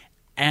Sword.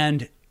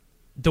 And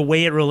the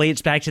way it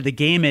relates back to the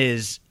game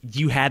is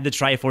you had the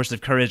Triforce of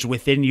Courage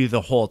within you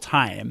the whole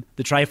time.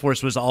 The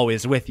Triforce was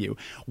always with you,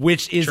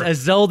 which is a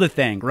Zelda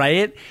thing,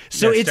 right?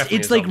 So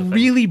it's like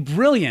really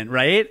brilliant,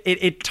 right?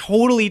 It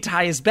totally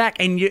ties back.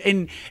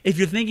 And if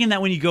you're thinking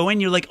that when you go in,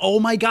 you're like, oh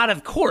my God,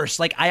 of course.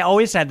 Like I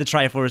always had the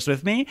Triforce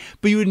with me,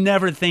 but you would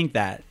never think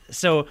that.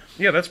 So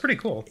yeah, that's pretty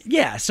cool.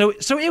 Yeah, so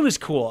it was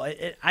cool.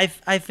 I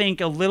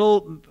think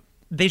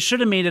they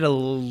should have made it a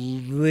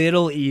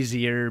little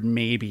easier,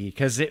 maybe,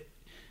 because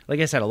like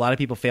I said, a lot of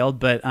people failed,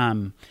 but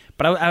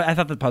I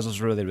thought the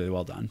puzzles were really, really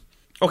well done.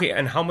 Okay,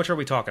 and how much are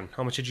we talking?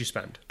 How much did you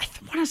spend? I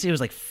want to say it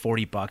was like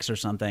 $40 or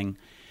something.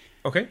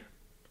 Okay.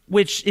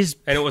 Which is...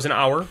 And it was an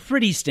hour?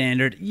 Pretty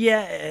standard.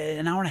 Yeah,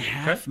 an hour and a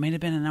half. Okay. Might have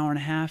been an hour and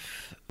a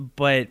half.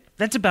 But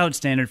that's about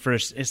standard for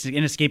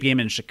an escape game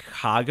in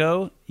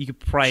Chicago. You could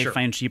probably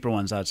find cheaper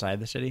ones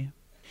outside the city.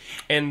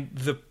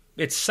 And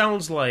it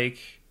sounds like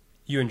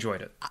you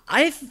enjoyed it.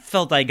 I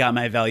felt I got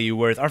my value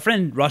worth. Our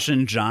friend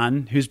Russian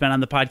John, who's been on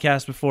the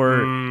podcast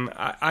before...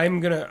 I'm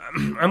going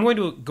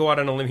to go out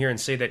on a limb here and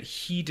say that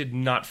he did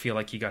not feel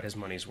like he got his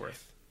money's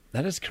worth.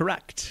 That is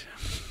correct.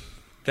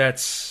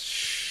 That's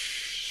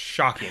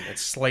shocking.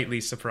 It's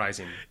slightly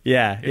surprising.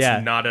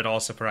 It's not at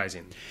all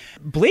surprising.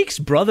 Blake's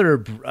brother,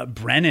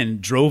 Brennan,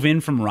 drove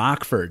in from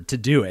Rockford to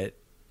do it,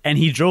 and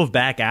he drove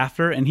back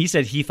after, and he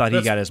said he thought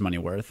he got his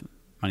money's worth.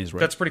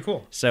 That's pretty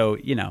cool. So,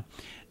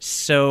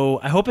 So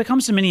I hope it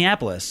comes to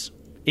Minneapolis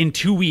in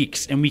 2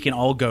 weeks, and we can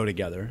all go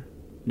together,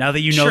 now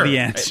that you know the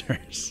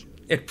answers.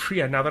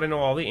 Now that I know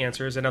all the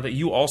answers, and now that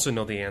you also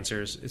know the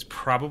answers, it's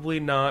probably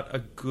not a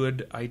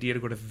good idea to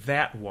go to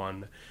that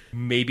one.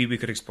 Maybe we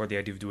could explore the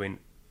idea of doing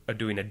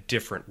a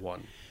different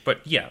one.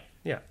 But yeah.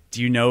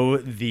 Do you know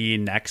the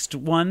next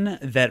one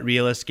that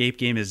Real Escape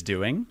Game is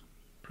doing?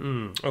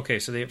 Okay,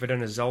 so they've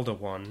done a Zelda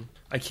one.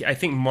 I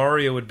think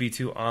Mario would be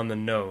too on the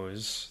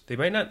nose. They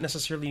might not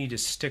necessarily need to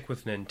stick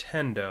with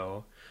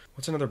Nintendo.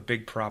 What's another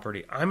big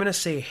property? I'm going to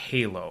say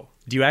Halo.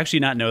 Do you actually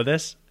not know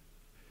this?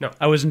 No.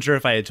 I wasn't sure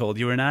if I had told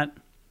you or not.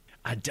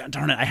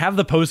 Darn it, I have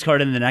the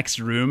postcard in the next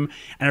room,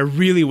 and I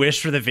really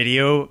wish for the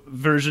video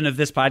version of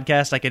this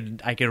podcast I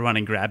could run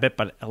and grab it,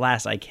 but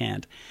alas, I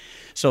can't.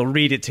 So I'll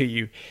read it to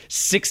you.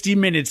 60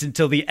 minutes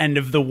until the end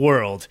of the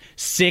world.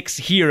 6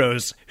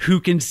 heroes.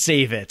 Who can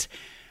save it?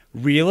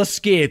 Real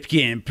Escape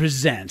Game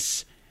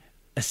presents.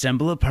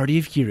 Assemble a party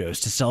of heroes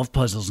to solve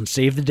puzzles and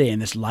save the day in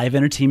this live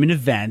entertainment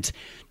event.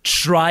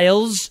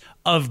 Trials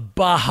of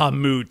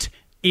Bahamut,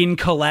 in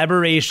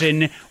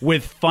collaboration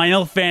with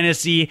Final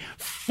Fantasy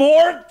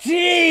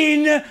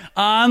 14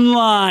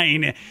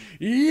 Online.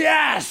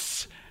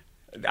 Yes!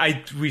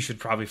 We should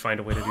probably find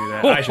a way to do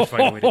that. I should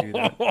find a way to do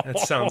that.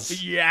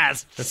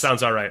 That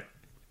sounds all right.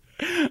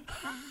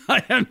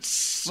 I am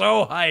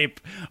so hype.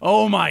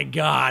 Oh my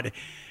God.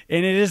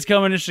 And it is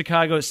coming to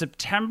Chicago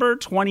September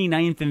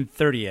 29th and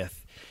 30th.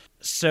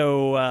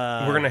 So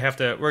I'll have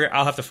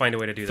to find a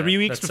way to do that. 3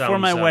 weeks That before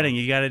sounds, my wedding,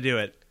 you got to do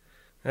it.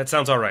 That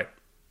sounds all right.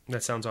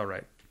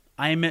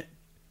 I'm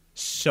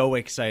so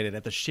excited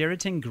at the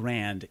Sheraton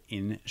Grand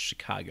in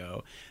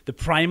Chicago. The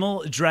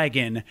primal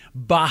dragon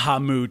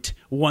Bahamut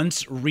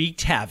once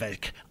wreaked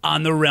havoc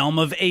on the realm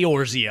of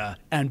Eorzea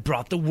and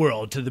brought the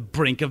world to the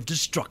brink of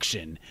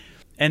destruction.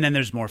 And then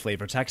there's more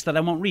flavor text that I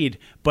won't read.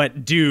 But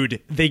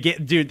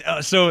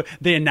so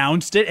they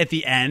announced it at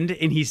the end,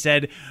 and he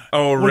said,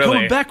 "Oh, really? We're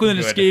coming back with an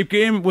Good. escape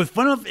game with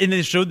Final." And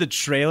they showed the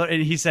trailer,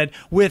 and he said,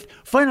 "With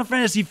Final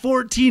Fantasy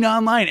 14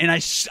 online." And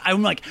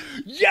I'm like,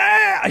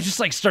 "Yeah!" I just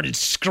like started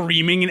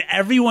screaming, and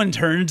everyone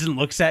turns and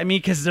looks at me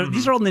because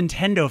these are all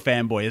Nintendo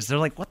fanboys. They're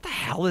like, "What the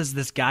hell is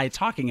this guy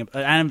talking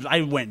about?" And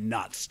I went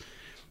nuts.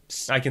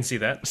 I can see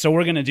that. So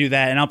we're going to do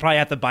that, and I'll probably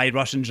have to buy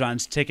Russian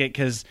John's ticket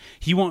because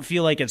he won't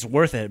feel like it's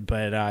worth it,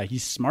 but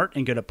he's smart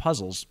and good at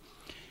puzzles,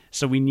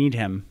 so we need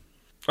him.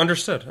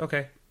 Understood.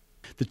 Okay.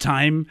 The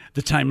time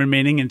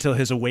remaining until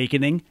his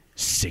awakening,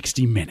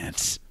 60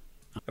 minutes.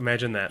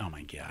 Imagine that. Oh,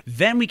 my God.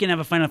 Then we can have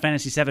a Final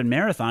Fantasy VII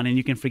marathon, and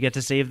you can forget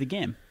to save the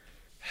game.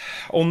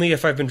 Only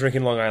if I've been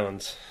drinking Long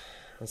Island.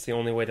 That's the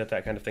only way that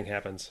kind of thing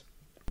happens.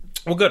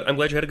 Well, good. I'm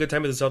glad you had a good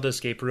time with the Zelda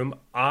Escape Room.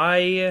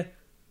 I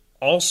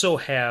also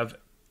have...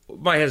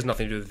 Mine has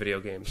nothing to do with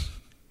video games.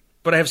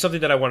 But I have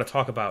something that I want to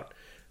talk about.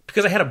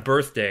 Because I had a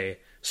birthday,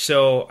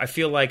 so I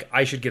feel like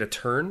I should get a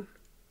turn.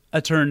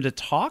 A turn to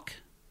talk?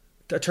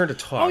 A turn to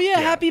talk. Oh, yeah,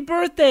 happy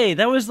birthday.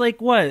 That was like,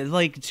 what,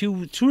 like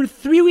 2 or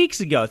 3 weeks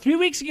ago. 3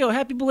 weeks ago,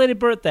 happy belated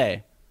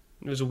birthday.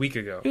 It was a week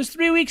ago. It was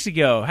 3 weeks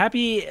ago.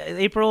 Happy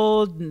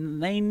April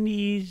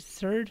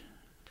 93rd?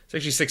 It's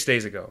actually 6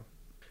 days ago.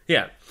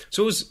 Yeah.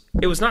 So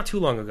it was not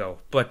too long ago.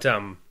 But,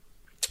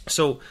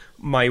 so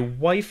my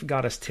wife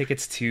got us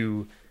tickets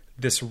to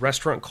this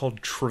restaurant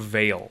called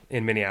Travail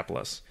in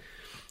Minneapolis.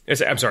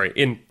 It's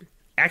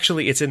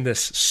in this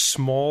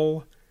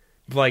small,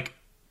 like,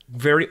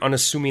 very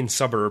unassuming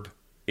suburb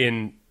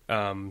in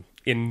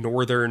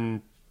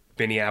northern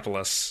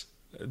Minneapolis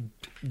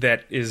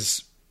that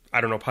is,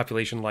 I don't know,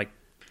 population like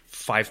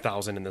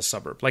 5,000 in this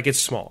suburb. Like, it's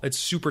small. It's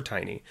super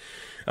tiny.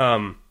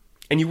 And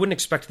you wouldn't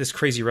expect this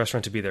crazy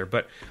restaurant to be there.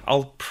 But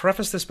I'll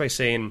preface this by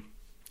saying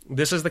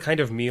this is the kind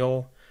of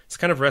meal... It's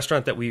the kind of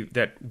restaurant that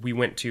we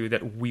went to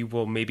that we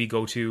will maybe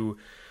go to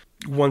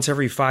once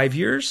every 5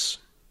 years.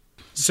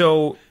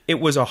 So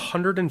it was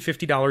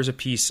 $150 a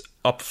piece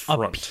up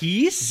front. A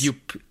piece?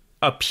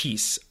 A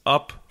piece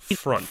up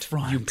front.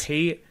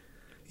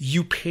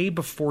 You pay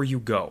before you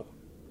go,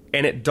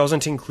 and it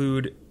doesn't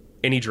include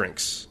any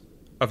drinks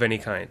of any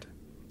kind.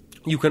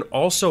 You can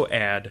also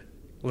add.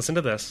 Listen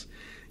to this.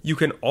 You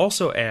can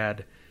also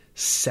add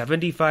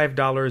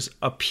 $75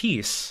 a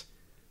piece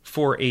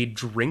for a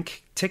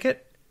drink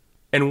ticket.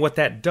 And what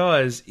that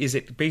does is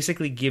it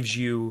basically gives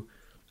you...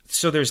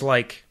 So there's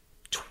like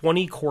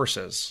 20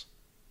 courses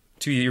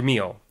to your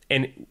meal.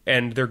 And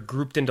they're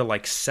grouped into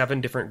like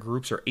 7 different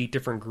groups or 8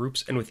 different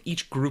groups. And with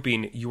each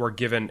grouping, you are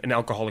given an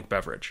alcoholic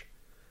beverage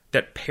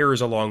that pairs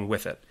along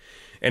with it.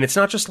 And it's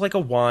not just like a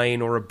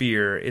wine or a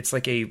beer. It's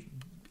like a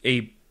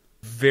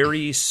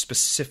very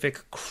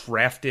specific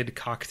crafted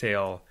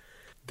cocktail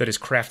that is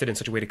crafted in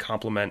such a way to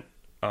complement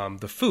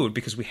the food.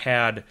 Because we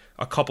had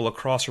a couple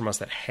across from us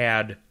that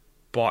had...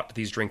 bought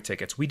these drink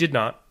tickets. We did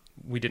not.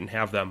 We didn't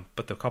have them,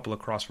 but the couple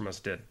across from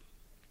us did.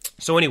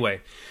 So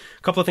anyway,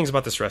 a couple of things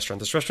about this restaurant.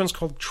 This restaurant's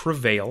called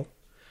Travail.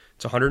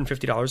 It's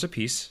 $150 a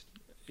piece.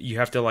 You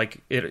have to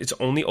it's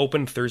only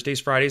open Thursdays,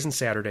 Fridays, and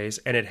Saturdays,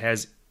 and it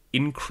has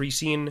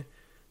increasing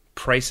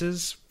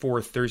prices for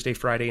Thursday,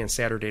 Friday, and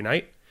Saturday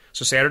night.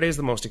 So Saturday is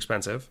the most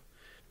expensive,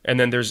 and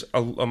then there's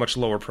a much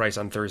lower price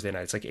on Thursday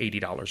night. It's like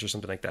 $80 or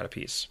something like that a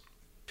piece.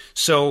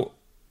 So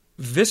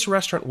this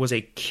restaurant was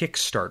a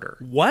Kickstarter.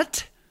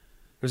 What?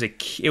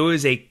 It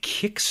was a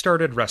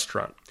kick-started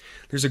restaurant.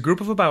 There's a group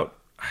of about,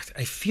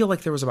 I feel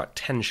like there was about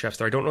 10 chefs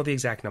there. I don't know the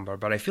exact number,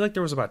 but I feel like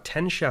there was about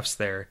 10 chefs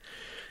there.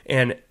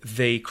 And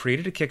they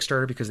created a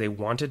Kickstarter because they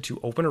wanted to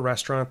open a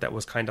restaurant that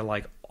was kind of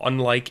like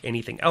unlike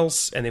anything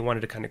else, and they wanted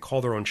to kind of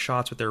call their own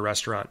shots with their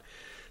restaurant.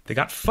 They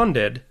got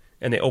funded,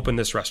 and they opened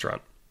this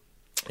restaurant.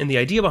 And the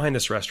idea behind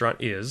this restaurant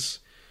is,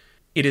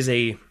 it's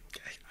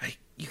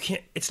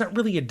not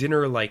really a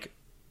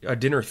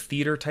dinner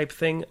theater type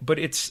thing, but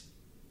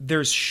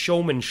there's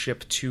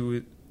showmanship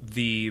to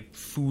the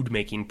food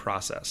making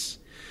process.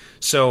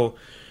 So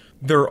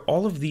there are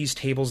all of these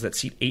tables that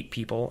seat 8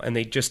 people, and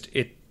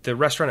the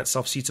restaurant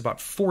itself seats about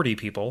 40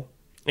 people,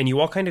 and you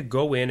all kind of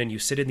go in and you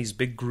sit in these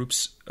big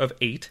groups of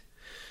 8.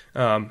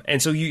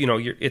 And so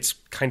it's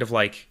kind of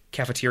like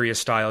cafeteria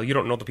style. You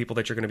don't know the people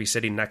that you're going to be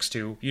sitting next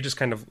to. You just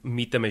kind of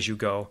meet them as you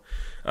go.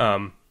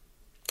 And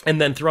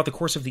then throughout the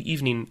course of the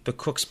evening, the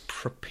cooks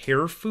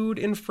prepare food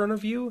in front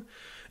of you,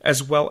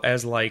 as well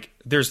as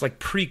there's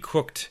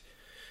pre-cooked,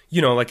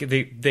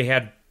 they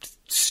had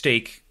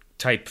steak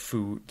type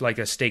food, like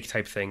a steak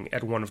type thing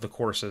at one of the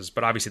courses,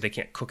 but obviously they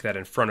can't cook that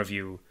in front of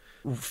you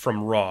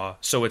from raw.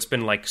 So it's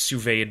been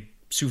sous vide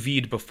sous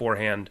vide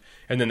beforehand,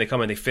 and then they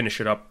come and they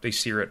finish it up. They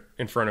sear it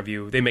in front of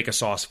you. They make a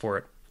sauce for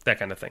it, that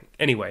kind of thing.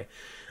 Anyway,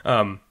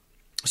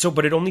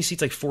 but it only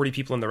seats like 40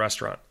 people in the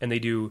restaurant, and they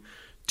do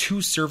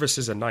 2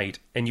 services a night,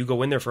 and you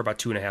go in there for about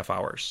 2.5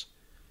 hours.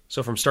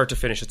 So from start to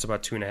finish, it's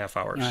about 2.5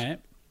 hours. All right.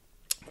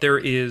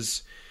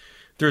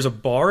 There's a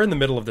bar in the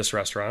middle of this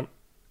restaurant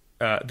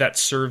that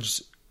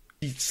serves,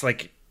 it's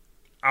like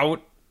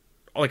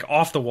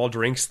off the wall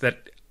drinks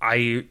that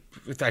I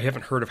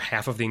haven't heard of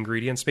half of the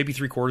ingredients, maybe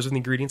 3/4 of the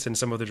ingredients in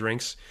some of the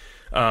drinks.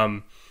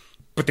 But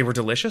they were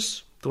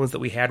delicious. The ones that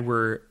we had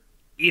were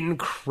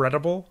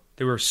incredible.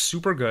 They were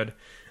super good.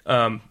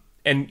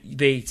 And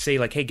they say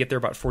like, hey, get there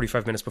about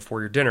 45 minutes before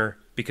your dinner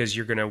because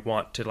you're going to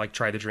want to like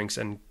try the drinks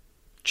and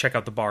check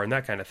out the bar and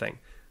that kind of thing.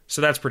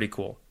 So that's pretty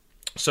cool.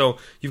 So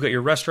you've got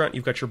your restaurant,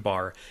 you've got your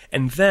bar,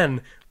 and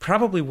then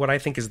probably what I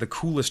think is the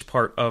coolest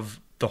part of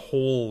the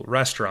whole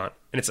restaurant,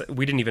 and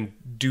we didn't even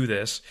do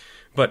this,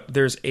 but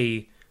there's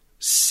a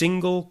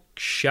single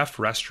chef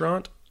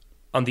restaurant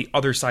on the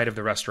other side of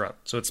the restaurant.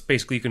 So it's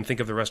basically, you can think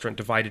of the restaurant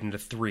divided into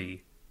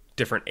 3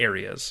 different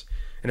areas.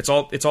 And it's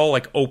all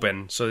like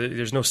open, so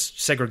there's no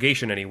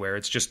segregation anywhere.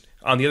 It's just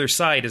on the other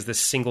side is this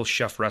single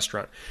chef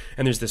restaurant.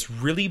 And there's this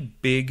really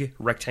big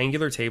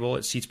rectangular table.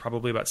 It seats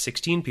probably about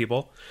 16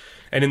 people.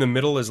 And in the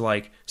middle is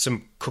like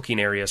some cooking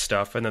area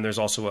stuff. And then there's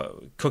also a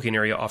cooking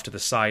area off to the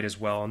side as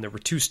well. And there were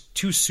two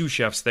sous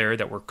chefs there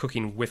that were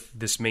cooking with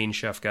this main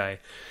chef guy.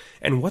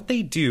 And what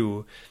they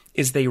do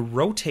is they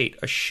rotate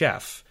a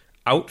chef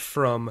out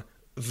from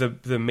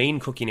the main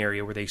cooking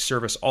area where they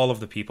service all of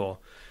the people.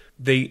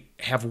 They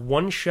have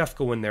one chef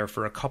go in there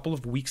for a couple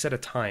of weeks at a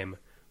time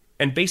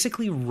and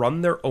basically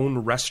run their own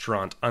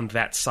restaurant on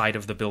that side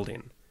of the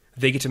building.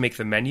 They get to make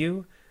the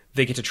menu.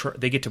 They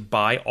get to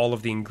buy all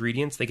of the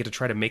ingredients. They get to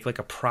try to make like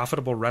a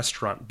profitable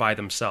restaurant by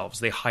themselves.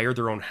 They hire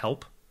their own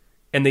help,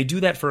 and they do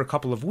that for a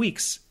couple of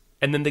weeks,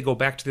 and then they go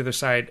back to the other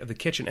side of the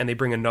kitchen and they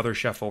bring another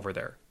chef over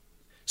there.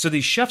 So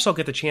these chefs all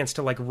get the chance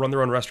to like run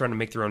their own restaurant and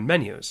make their own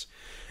menus.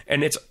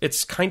 And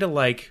it's kind of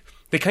like,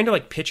 they kind of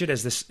like pitch it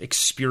as this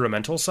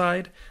experimental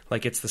side.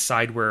 Like it's the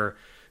side where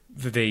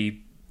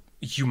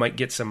you might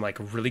get some like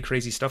really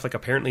crazy stuff. Like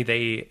apparently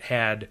they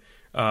had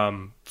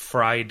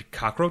fried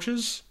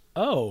cockroaches.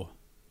 Oh,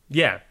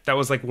 yeah, that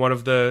was like one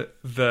of the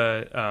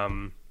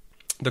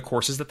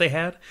courses that they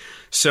had.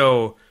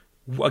 So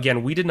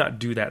again, we did not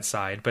do that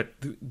side, but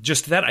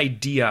just that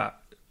idea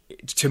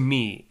to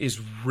me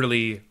is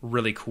really,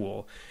 really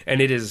cool.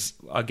 And it is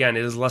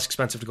less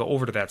expensive to go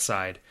over to that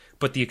side,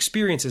 but the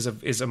experience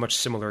is a much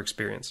similar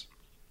experience.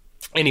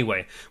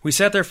 Anyway, we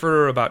sat there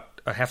for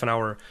about a half an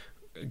hour,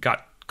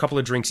 got a couple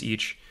of drinks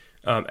each,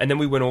 and then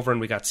we went over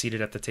and we got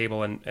seated at the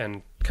table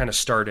and kind of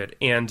started.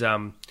 And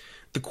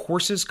the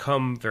courses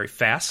come very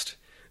fast.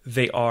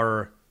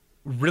 They're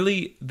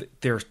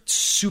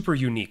super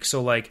unique.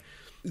 So like,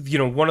 you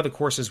know, one of the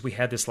courses we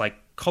had this like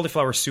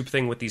cauliflower soup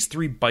thing with these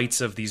 3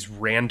 bites of these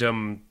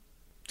random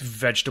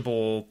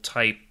vegetable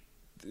type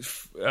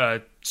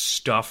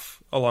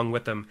stuff along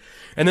with them.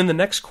 And then the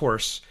next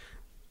course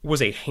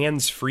was a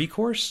hands-free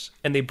course,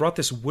 and they brought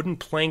this wooden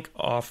plank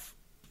off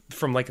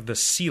from like the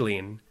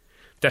ceiling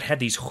that had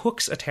these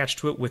hooks attached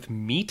to it with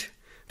meat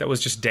that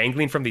was just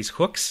dangling from these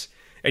hooks,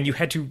 and you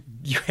had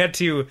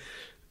to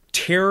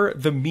tear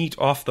the meat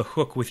off the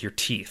hook with your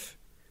teeth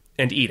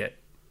and eat it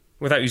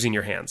without using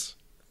your hands.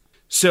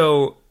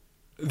 So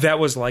that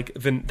was like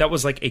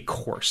a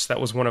course. That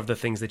was one of the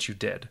things that you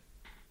did.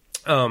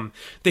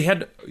 They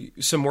had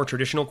some more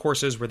traditional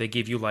courses where they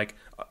gave you like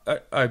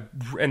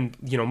and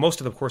you know, most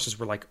of the courses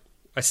were like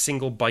a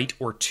single bite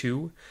or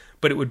 2,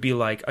 but it would be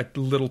like a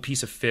little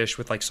piece of fish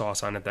with like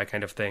sauce on it, that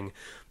kind of thing.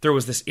 There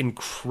was this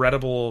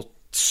incredible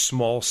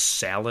small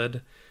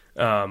salad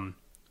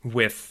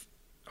with,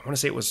 I want to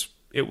say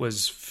it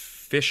was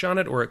fish on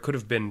it, or it could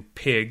have been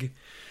pig.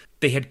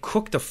 They had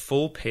cooked a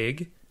full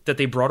pig that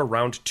they brought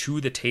around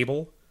to the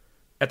table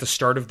at the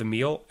start of the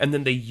meal, and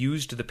then they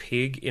used the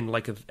pig in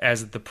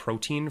as the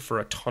protein for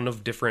a ton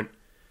of different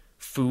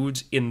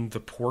foods in the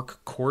pork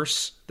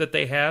course that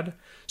they had.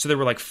 So there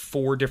were like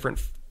 4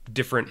 different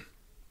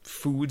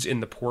foods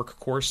in the pork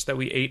course that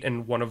we ate,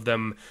 and one of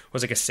them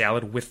was like a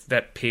salad with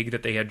that pig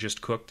that they had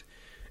just cooked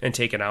and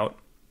taken out.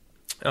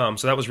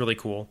 So that was really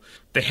cool.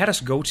 They had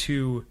us go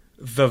to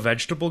the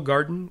vegetable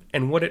garden,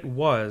 and what it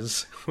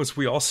was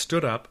we all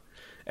stood up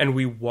and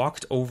we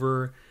walked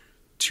over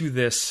to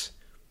this.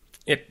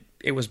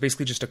 It was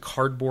basically just a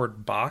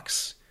cardboard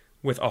box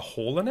with a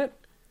hole in it,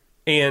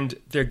 and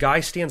the guy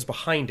stands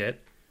behind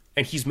it,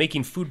 and he's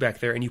making food back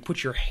there, and you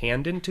put your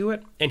hand into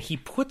it, and he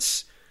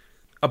puts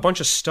a bunch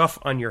of stuff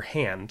on your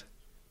hand,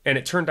 and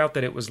it turned out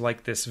that it was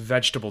like this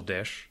vegetable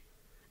dish,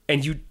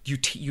 and you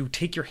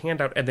take your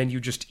hand out, and then you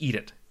just eat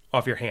it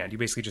off your hand. You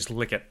basically just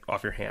lick it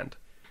off your hand,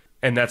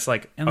 and that's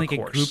like and like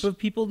course. A group of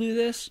people do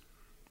this.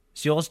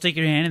 So you all stick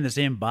your hand in the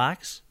same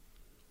box.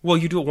 Well,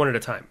 you do it one at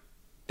a time.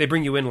 They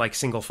bring you in like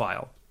single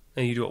file,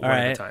 and you do it one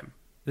at a time.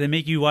 They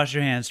make you wash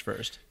your hands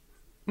first.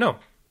 No,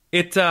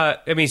 it's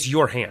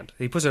your hand.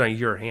 He puts it on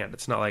your hand.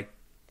 It's not like,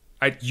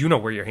 You know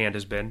where your hand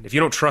has been. If you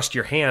don't trust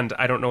your hand,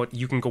 I don't know.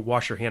 You can go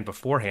wash your hand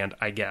beforehand,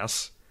 I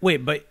guess.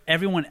 Wait, but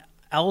everyone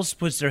else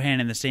puts their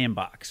hand in the same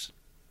box.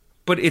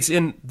 But it's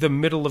in the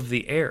middle of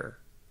the air.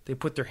 They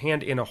put their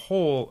hand in a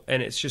hole,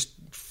 and it's just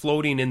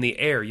floating in the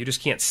air. You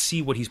just can't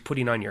see what he's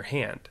putting on your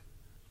hand.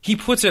 He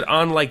puts it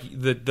on, like,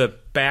 the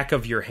back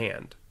of your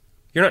hand.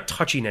 You're not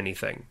touching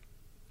anything.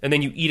 And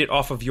then you eat it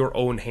off of your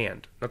own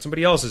hand, not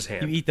somebody else's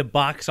hand. You eat the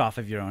box off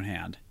of your own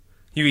hand.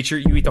 You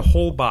eat the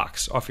whole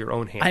box off your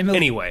own hand.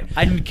 Anyway.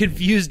 I'm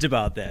confused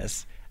about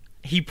this.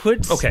 He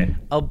puts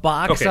a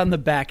box on the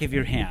back of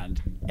your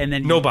hand, and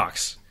then... No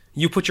box.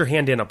 You put your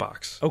hand in a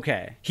box.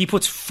 Okay. He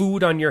puts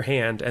food on your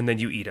hand, and then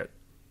you eat it.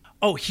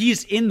 Oh,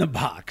 he's in the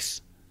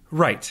box.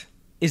 Right.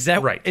 Is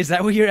that right? Is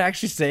that what you're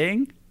actually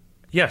saying?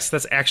 Yes,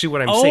 that's actually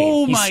what I'm saying.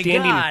 Oh my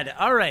God.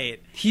 All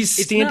right. He's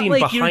standing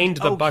behind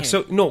the box.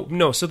 So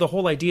no. So the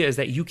whole idea is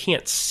that you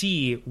can't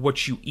see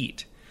what you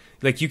eat.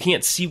 Like, you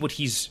can't see what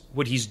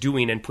he's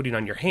doing and putting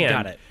on your hand.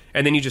 Got it.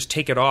 And then you just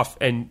take it off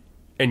and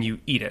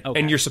you eat it. Okay.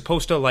 And you're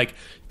supposed to, like,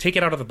 take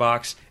it out of the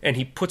box, and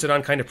he puts it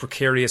on kind of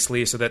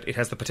precariously so that it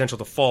has the potential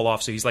to fall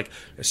off. So he's like,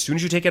 as soon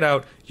as you take it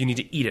out, you need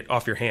to eat it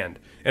off your hand.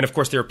 And of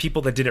course, there are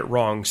people that did it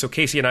wrong. So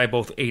Casey and I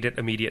both ate it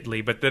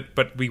immediately,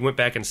 but we went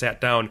back and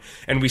sat down,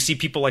 and we see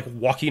people, like,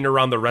 walking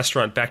around the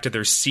restaurant back to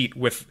their seat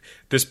with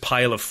this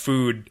pile of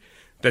food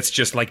that's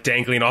just, like,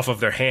 dangling off of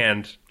their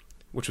hand,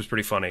 which was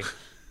pretty funny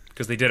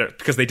because they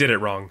did it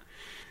wrong.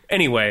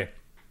 Anyway,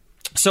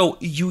 so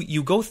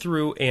you go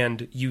through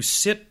and you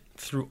sit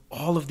through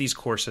all of these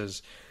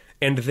courses,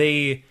 and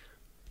they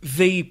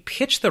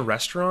pitch the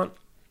restaurant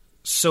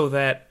so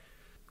that,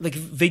 like,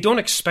 they don't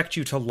expect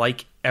you to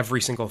like every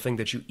single thing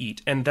that you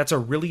eat. And that's a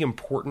really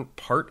important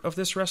part of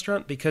this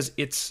restaurant, because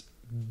it's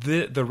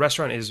the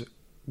restaurant is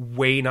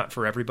way not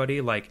for everybody.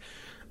 Like,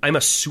 I'm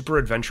a super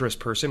adventurous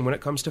person when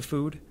it comes to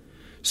food.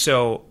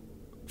 So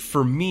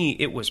for me,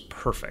 it was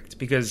perfect,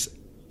 because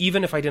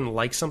even if I didn't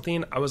like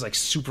something, I was, like,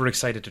 super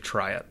excited to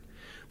try it.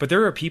 But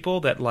there are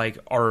people that, like,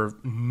 are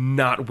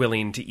not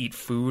willing to eat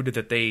food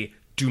that they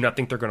do not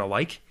think they're going to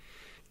like.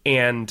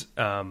 And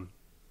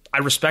I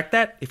respect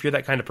that if you're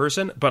that kind of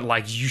person, but,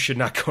 like, you should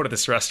not go to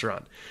this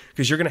restaurant,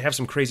 because you're going to have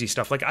some crazy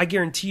stuff. Like, I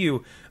guarantee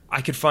you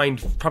I could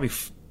find probably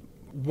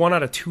 1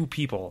 out of 2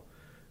 people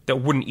that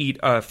wouldn't eat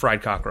a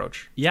fried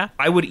cockroach. Yeah.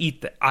 I would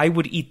eat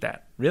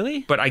that.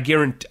 Really? But I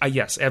guarantee,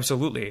 yes,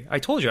 absolutely. I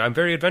told you, I'm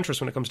very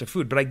adventurous when it comes to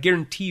food, but I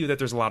guarantee you that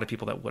there's a lot of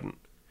people that wouldn't.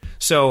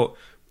 So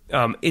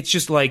it's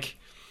just like,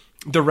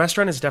 the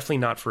restaurant is definitely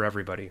not for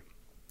everybody.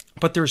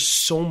 But there's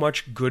so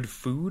much good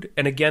food.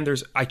 And again,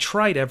 I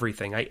tried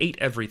everything. I ate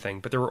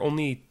everything, but there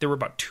were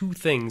about 2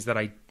 things that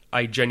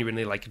I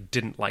genuinely, like,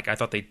 didn't like. I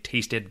thought they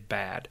tasted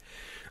bad.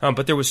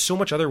 But there was so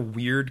much other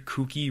weird,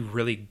 kooky,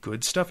 really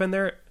good stuff in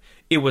there.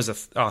 It was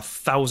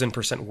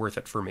 1,000% worth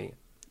it for me.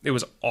 It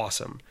was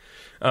awesome.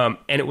 And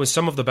it was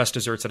some of the best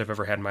desserts that I've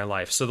ever had in my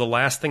life. So the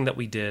last thing that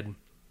we did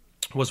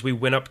was we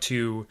went up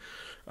to,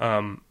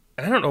 and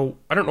I don't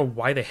know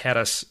why they had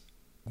us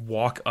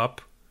walk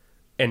up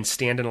and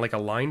stand in, like, a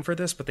line for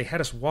this, but they had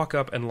us walk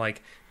up and,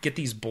 like, get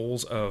these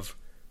bowls of,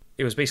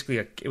 it was basically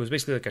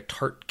like a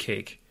tart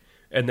cake,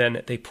 and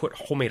then they put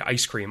homemade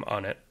ice cream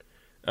on it.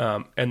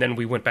 And then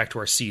we went back to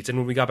our seats, and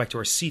when we got back to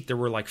our seat, there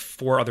were, like,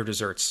 4 other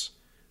desserts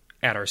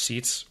at our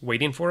seats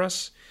waiting for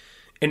us.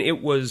 And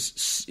it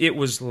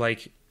was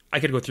like, I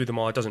could go through them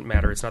all. It doesn't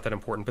matter. It's not that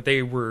important, but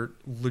they were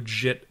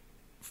legit,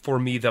 for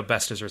me, the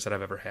best desserts that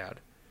I've ever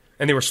had.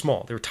 And they were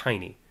small, they were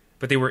tiny,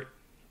 but they were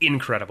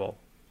incredible.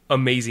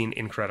 Amazing,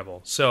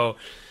 incredible. So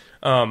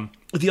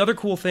the other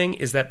cool thing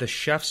is that the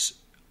chefs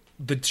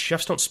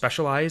don't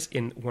specialize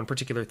in one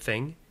particular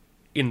thing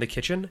in the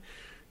kitchen.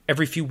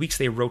 Every few weeks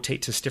they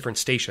rotate to different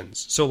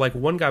stations. So, like,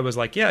 one guy was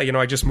like, yeah,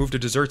 I just moved to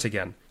desserts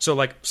again. So,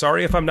 like,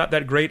 sorry if I'm not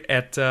that great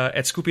at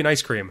scooping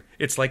ice cream.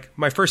 It's like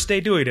my first day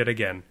doing it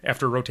again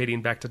after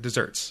rotating back to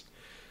desserts.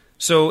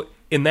 So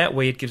in that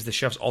way, it gives the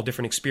chefs all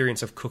different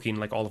experience of cooking,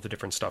 like, all of the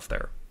different stuff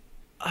there.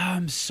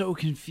 I'm so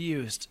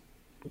confused.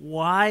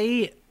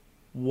 Why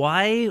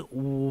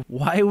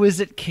was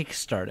it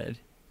kickstarted?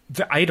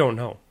 I don't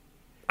know.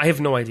 I have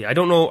no idea. I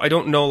don't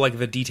know like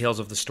the details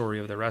of the story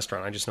of the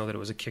restaurant. I just know that it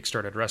was a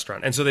kickstarted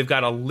restaurant. And so they've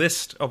got a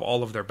list of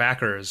all of their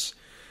backers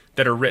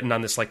that are written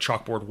on this, like,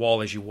 chalkboard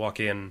wall as you walk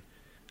in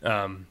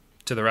to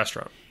the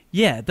restaurant.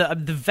 Yeah, the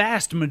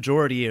vast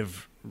majority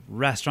of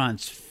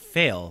restaurants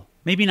fail.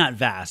 Maybe not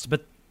vast,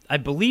 but I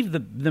believe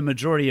the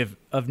majority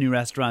of new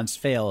restaurants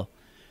fail.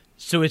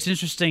 So it's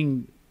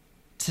interesting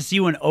to see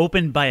one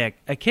opened by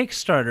a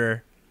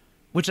Kickstarter,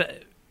 which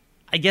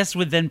I guess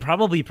would then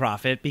probably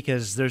profit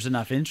because there's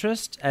enough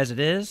interest as it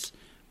is.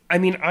 I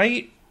mean,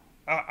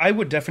 I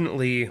would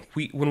definitely,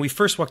 when we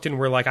first walked in,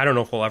 we're like, I don't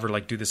know if we'll ever,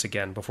 like, do this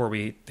again before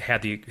we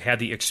had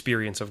the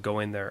experience of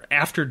going there.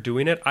 After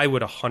doing it, I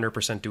would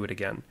 100% do it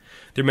again.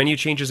 Their menu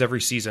changes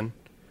every season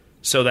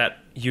so that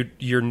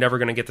you're never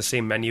going to get the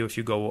same menu if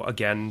you go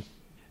again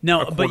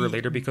a quarter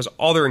later, because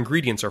all their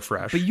ingredients are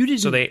fresh. But you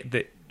didn't. So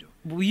they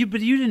Well, but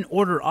you didn't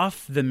order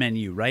off the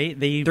menu, right?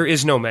 There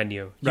is no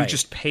menu. You Right.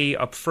 just pay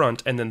up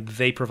front, and then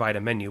they provide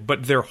a menu.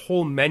 But their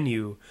whole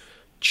menu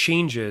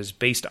changes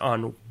based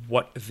on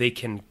what they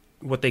can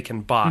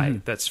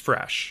buy that's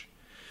fresh.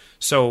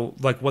 So,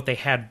 like what they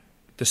had,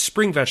 the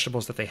spring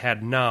vegetables that they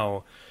had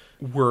now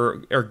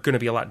are going to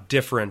be a lot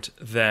different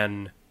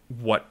than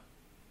what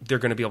they're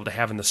going to be able to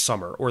have in the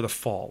summer or the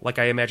fall. Like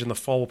I imagine the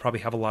fall will probably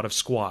have a lot of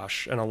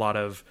squash and a lot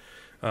of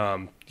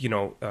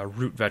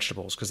root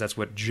vegetables, because that's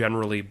what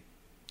generally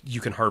you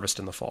can harvest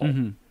in the fall.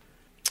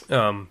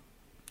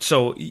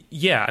 So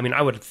yeah, I mean,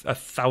 I would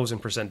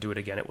 1,000% do it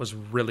again. It was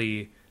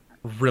really,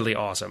 really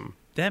awesome.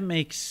 That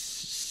makes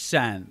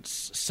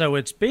sense. So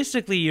it's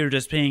basically you're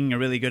just paying a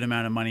really good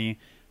amount of money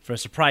for a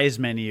surprise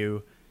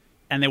menu,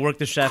 and they work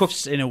the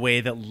chefs in a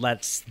way that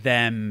lets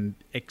them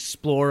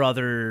explore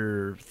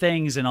other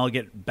things and all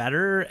get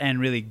better and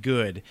really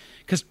good.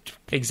 Because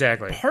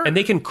exactly, and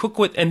they can cook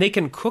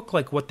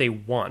like what they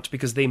want,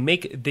 because they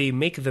make the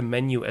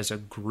menu as a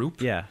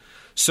group. Yeah.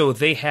 So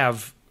they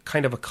have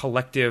kind of a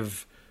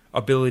collective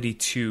ability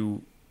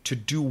to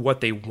do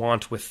what they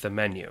want with the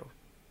menu.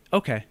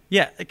 Okay.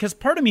 Yeah, because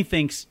part of me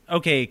thinks,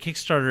 okay,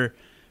 Kickstarter,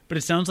 but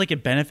it sounds like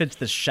it benefits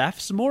the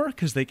chefs more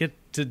because they get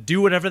to do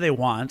whatever they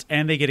want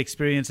and they get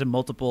experience in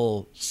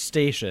multiple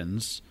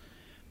stations.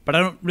 But I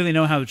don't really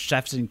know how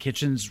chefs in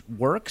kitchens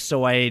work,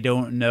 so I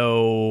don't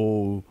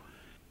know.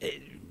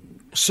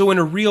 So in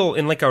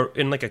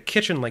a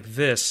kitchen like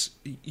this,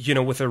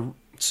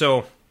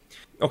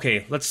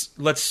 okay,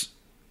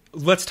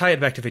 let's tie it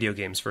back to video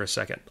games for a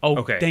second. Oh,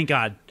 okay. Thank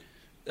God.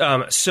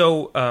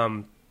 So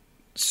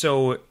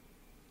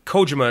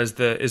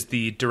Kojima is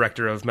the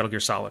director of Metal Gear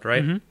Solid,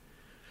 right? Mm-hmm.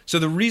 So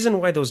the reason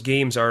why those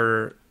games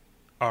are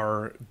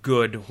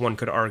good, one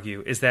could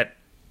argue, is that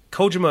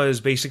Kojima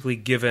is basically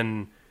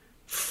given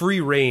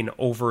free reign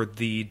over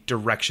the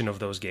direction of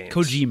those games.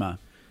 Kojima.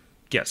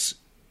 Yes.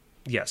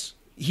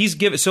 He's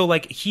given, so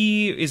like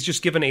he is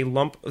just given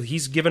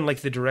he's given like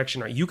the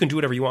direction, right? You can do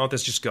whatever you want with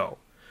this, just go.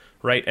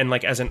 Right? And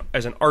like as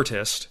an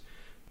artist,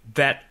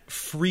 that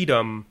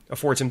freedom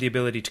affords him the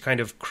ability to kind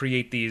of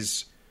create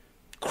these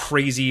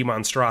crazy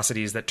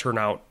monstrosities that turn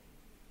out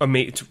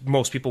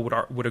most people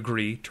would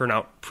agree turn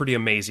out pretty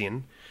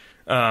amazing.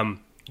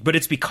 But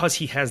it's because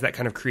he has that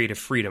kind of creative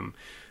freedom.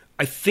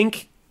 I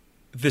think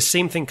the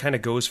same thing kind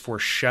of goes for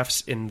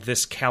chefs in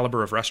this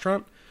caliber of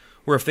restaurant,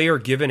 where if they are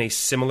given a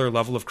similar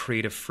level of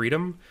creative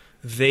freedom,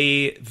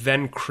 they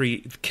then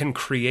can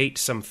create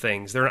some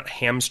things. They're not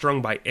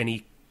hamstrung by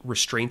any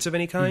restraints of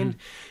any kind,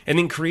 and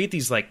then create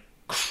these like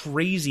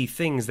crazy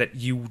things that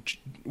you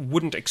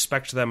wouldn't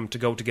expect them to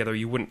go together.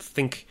 You wouldn't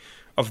think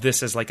of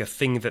this as like a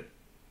thing that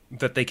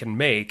they can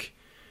make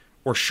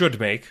or should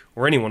make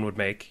or anyone would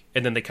make,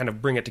 and then they kind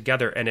of bring it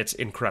together and it's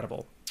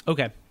incredible.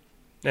 Okay.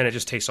 And it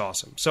just tastes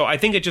awesome. So I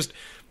think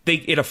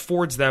it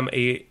affords them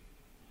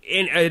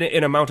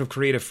an amount of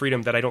creative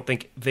freedom that I don't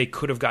think they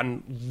could have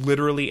gotten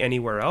literally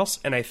anywhere else,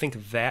 and I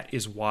think that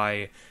is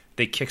why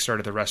they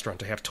kickstarted the restaurant,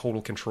 to have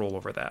total control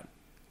over that.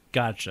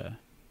 Gotcha.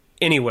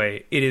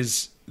 Anyway, it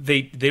is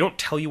they don't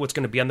tell you what's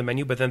going to be on the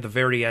menu, but then at the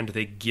very end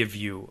they give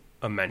you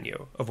a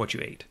menu of what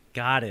you ate.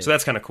 Got it. So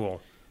that's kind of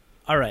cool.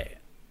 All right.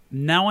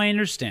 Now I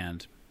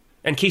understand.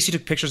 And Casey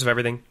took pictures of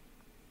everything.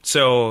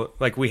 So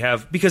like we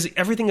have, because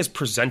everything is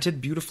presented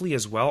beautifully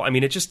as well. I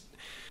mean, it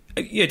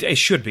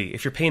should be.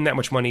 If you're paying that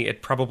much money,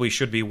 it probably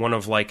should be one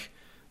of like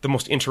the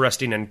most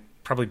interesting and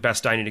probably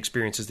best dining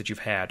experiences that you've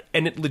had.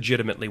 And it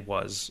legitimately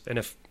was.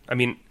 And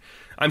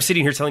I'm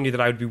sitting here telling you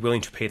that I would be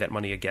willing to pay that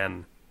money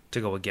again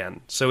to go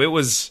again. So it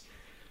was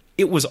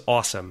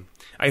awesome.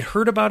 I'd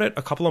heard about it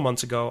a couple of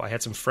months ago. I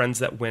had some friends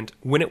that went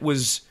when it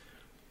was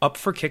up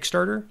for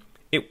Kickstarter.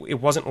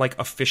 It wasn't like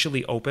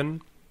officially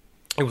open.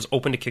 It was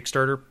open to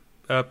Kickstarter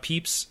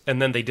peeps,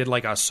 and then they did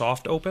like a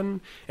soft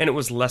open, and it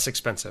was less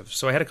expensive.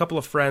 So I had a couple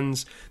of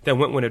friends that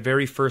went when it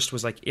very first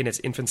was like in its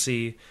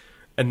infancy,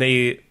 and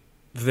they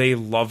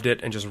loved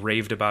it and just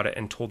raved about it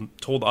and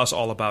told us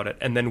all about it.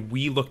 And then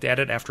we looked at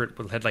it after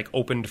it had like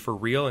opened for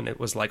real, and it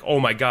was like,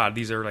 oh my God,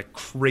 these are like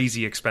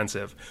crazy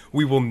expensive.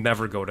 We will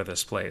never go to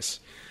this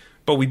place.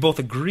 But we both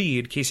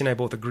agreed, Casey and I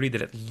both agreed,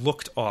 that it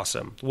looked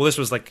awesome. Well, this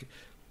was like,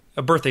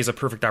 a birthday is a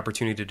perfect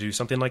opportunity to do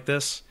something like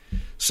this.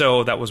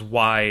 So that was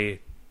why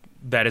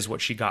that is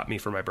what she got me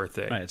for my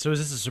birthday. All right. So is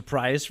this a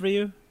surprise for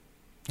you?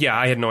 Yeah,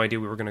 I had no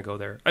idea we were going to go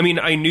there. I mean,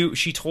 I knew,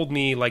 she told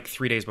me like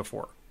 3 days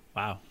before.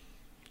 Wow.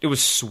 It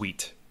was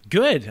sweet.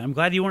 Good. I'm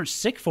glad you weren't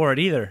sick for it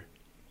either.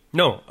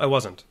 No, I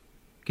wasn't.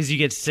 Because you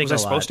get sick Was a I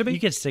lot. supposed to be? You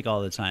get sick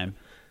all the time.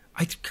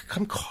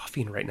 I'm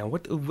coughing right now.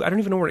 What? I don't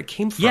even know where it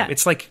came from. Yeah.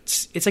 It's like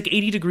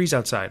 80 degrees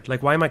outside.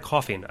 Like, why am I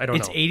coughing? I don't know.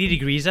 It's 80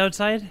 degrees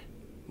outside?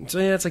 So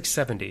yeah, it's like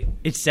 70.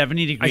 It's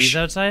 70 degrees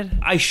outside?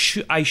 I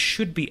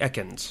should be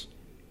Ekans.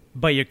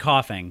 But you're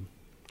coughing.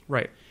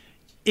 Right.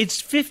 It's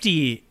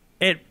 50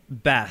 at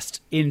best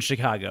in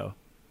Chicago.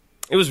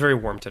 It was very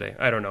warm today.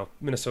 I don't know.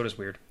 Minnesota's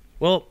weird.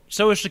 Well,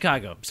 so is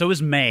Chicago. So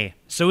is May.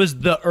 So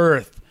is the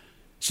Earth.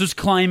 So is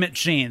climate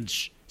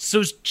change. So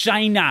is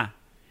China.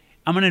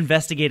 I'm going to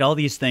investigate all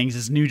these things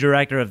as new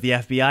director of the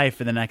FBI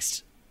for the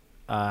next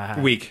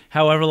Week.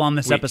 However long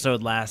this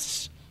episode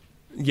lasts.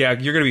 Yeah,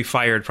 you're going to be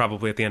fired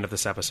probably at the end of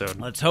this episode.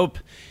 Let's hope.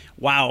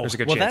 Wow. There's a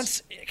good well,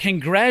 chance.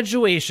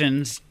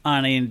 congratulations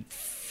on a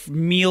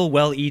meal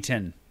well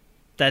eaten.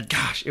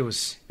 Gosh, it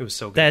was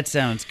so good. That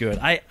sounds good.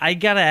 I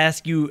got to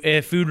ask you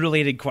a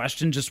food-related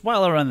question just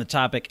while we're on the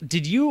topic.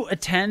 Did you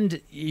attend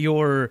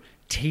your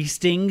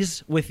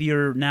tastings with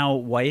your now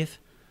wife?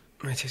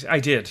 I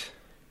did.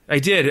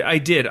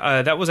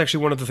 That was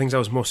actually one of the things I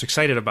was most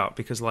excited about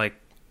because, like,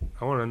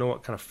 I want to know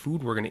what kind of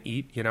food we're going to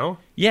eat, you know?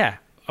 Yeah.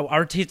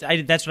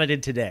 That's what I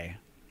did today.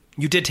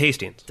 You did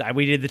tastings.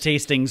 We did the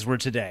tastings were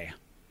today.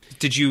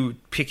 Did you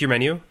pick your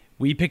menu?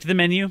 We picked the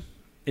menu.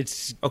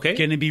 It's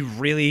going to be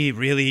really,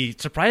 really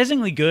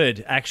surprisingly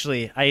good,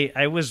 actually.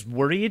 I was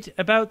worried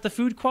about the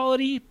food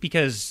quality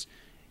because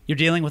you're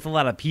dealing with a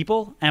lot of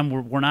people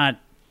and we're not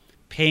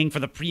paying for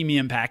the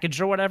premium package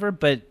or whatever,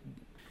 but...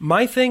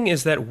 My thing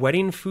is that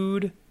wedding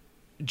food,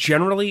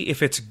 generally,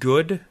 if it's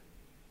good,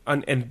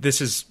 and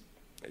this is...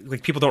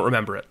 like, people don't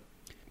remember it.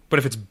 But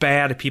if it's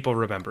bad, people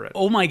remember it.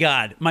 Oh my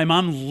God. My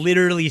mom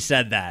literally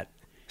said that.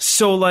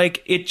 So,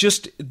 like, it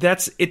just...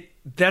 That's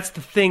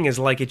the thing is,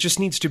 like, it just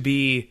needs to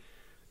be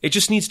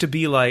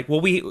like,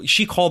 well,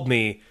 she called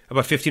me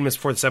about 15 minutes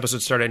before this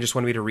episode started and just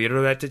wanted me to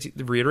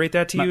reiterate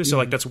that to you. So,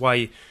 like, that's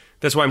why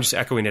I'm just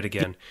echoing it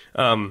again.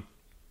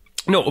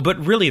 No,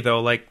 but really though,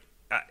 like,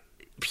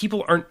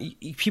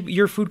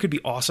 your food could be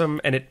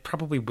awesome and it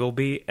probably will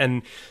be.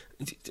 And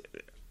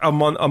a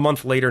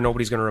month later,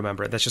 nobody's going to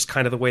remember it. That's just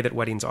kind of the way that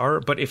weddings are.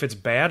 But if it's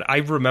bad, I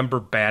remember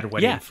bad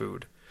wedding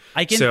food.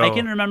 I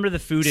can remember the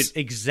food at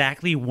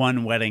exactly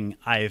one wedding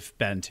I've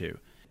been to.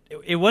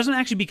 It wasn't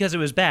actually because it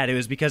was bad. It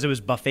was because it was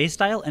buffet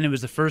style, and it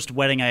was the first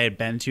wedding I had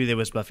been to that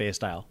was buffet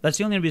style. That's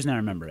the only reason I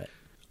remember it.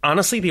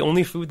 Honestly, the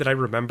only food that I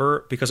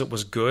remember because it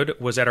was good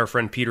was at our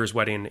friend Peter's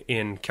wedding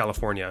in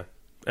California.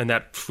 And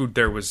that food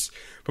there was,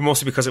 but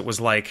mostly because it was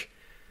like,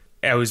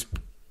 it was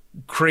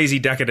crazy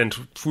decadent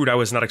food I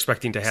was not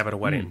expecting to have at a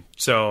wedding.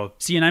 So,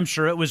 see, and I'm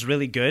sure it was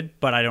really good,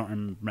 but I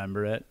don't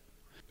remember it.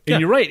 And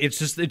you're right. It's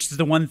just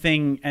the one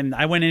thing, and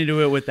I went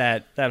into it with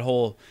that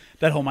whole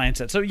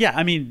mindset. So yeah,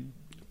 I mean.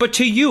 But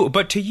to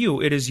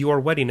you, it is your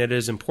wedding. It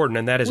is important,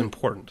 and that is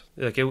important.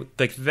 That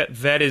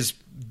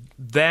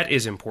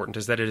is important.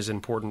 Is that it is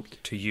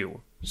important to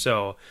you.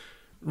 So,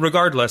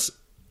 regardless,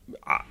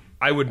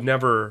 I would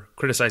never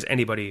criticize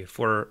anybody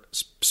for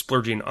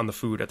splurging on the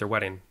food at their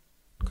wedding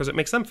because it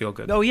makes them feel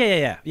good. Oh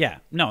yeah.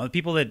 No, the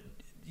people that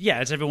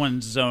it's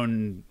everyone's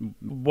own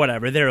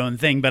whatever, their own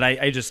thing. But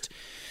I just.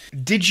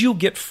 Did you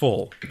get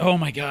full? Oh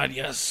my God,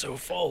 yes, so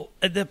full.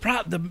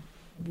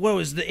 What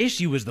was the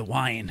issue? Was the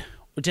wine.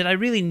 Did I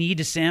really need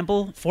to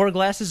sample 4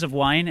 glasses of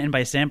wine? And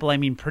by sample, I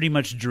mean pretty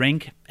much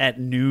drink at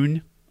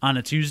noon on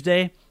a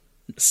Tuesday.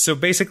 So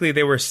basically,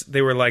 they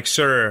were like,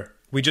 "Sir,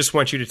 we just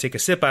want you to take a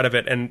sip out of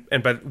it." And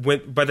by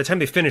the time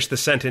they finished the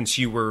sentence,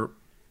 you were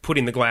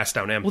putting the glass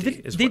down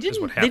empty. Well, is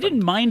what happened. They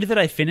didn't mind that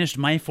I finished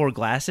my 4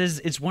 glasses.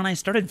 It's when I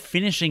started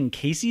finishing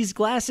Casey's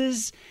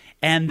glasses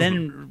and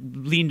then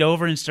leaned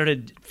over and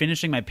started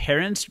finishing my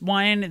parents'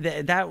 wine.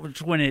 That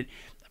was when it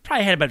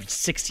probably had about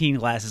 16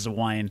 glasses of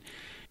wine.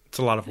 It's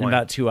a lot of wine. In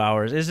about 2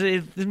 hours.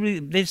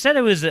 They said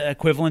it was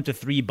equivalent to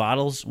 3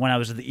 bottles when I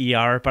was at the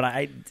ER,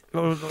 but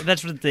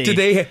that's what they...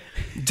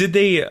 Did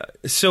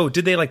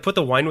they like put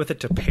the wine with it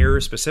to pair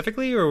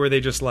specifically, or were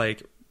they just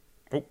like,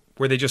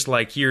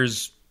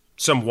 here's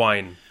some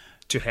wine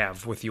to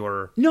have with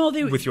your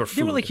with your food?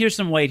 They were like, here's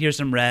some white, here's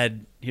some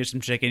red, here's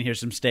some chicken, here's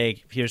some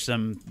steak, here's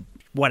some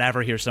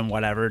whatever,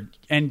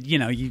 and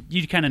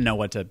you kind of know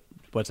what to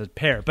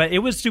pair. But it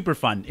was super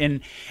fun,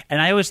 and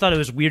I always thought it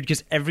was weird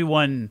because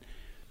everyone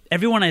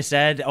I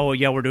said, oh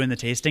yeah, we're doing the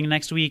tasting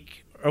next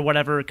week or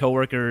whatever,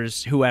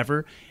 coworkers,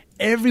 whoever,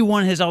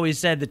 everyone has always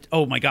said that,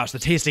 oh my gosh, the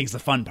tasting's the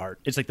fun part.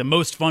 It's like the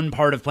most fun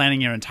part of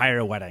planning your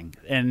entire wedding.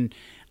 And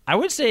I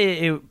would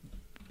say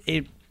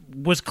it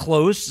was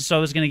close, so I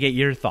was going to get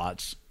your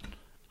thoughts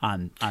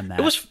on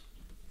that.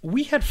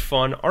 We had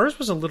fun. Ours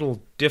was a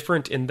little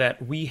different in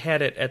that we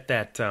had it at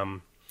that,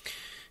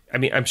 I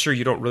mean, I'm sure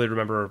you don't really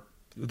remember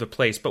the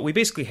place, but we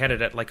basically had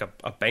it at like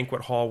a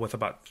banquet hall with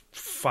about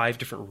 5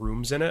 different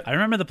rooms in it. I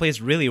remember the place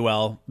really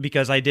well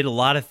because I did a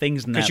lot of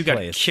things in that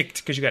place.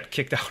 Because you got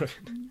kicked out of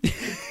it.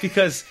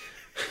 Because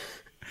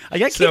I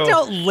got kicked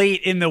out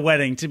late in the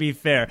wedding, to be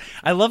fair.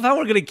 I love how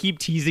we're going to keep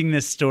teasing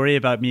this story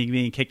about me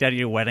being kicked out of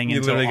your wedding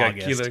until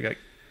August. You literally got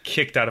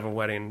kicked out of a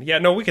wedding. Yeah,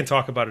 no, we can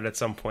talk about it at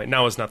some point.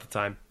 Now is not the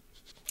time.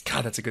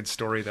 God, that's a good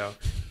story, though.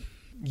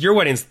 Your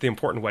wedding's the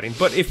important wedding.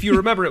 But if you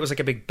remember, it was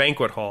like a big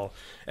banquet hall.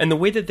 And the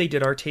way that they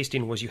did our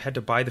tasting was you had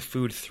to buy the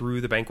food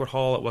through the banquet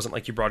hall. It wasn't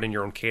like you brought in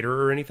your own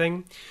caterer or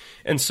anything.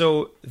 And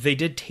so they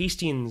did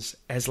tastings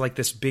as like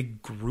this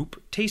big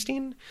group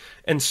tasting.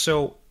 And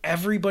so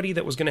everybody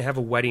that was going to have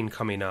a wedding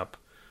coming up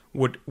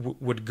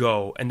would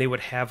go, and they would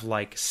have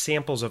like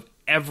samples of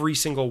every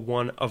single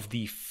one of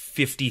the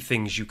 50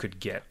 things you could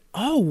get.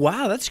 Oh,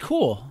 wow, that's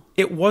cool.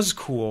 It was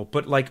cool,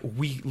 but like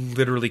we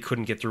literally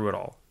couldn't get through it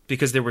all.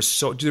 because there was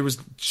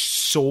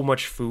so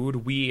much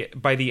food.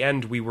 By the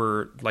end we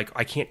were like,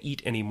 I can't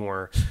eat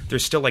anymore.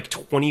 There's still like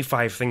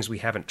 25 things we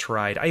haven't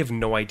tried. I have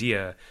no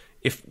idea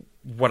if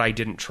what I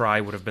didn't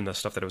try would have been the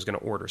stuff that I was going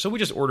to order. So we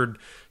just ordered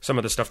some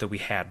of the stuff that we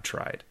had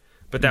tried.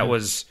 But that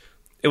was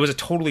a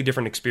totally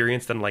different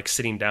experience than like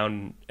sitting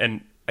down,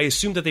 and I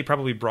assume that they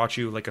probably brought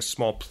you like a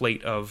small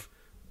plate of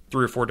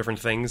 3 or 4 different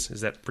things.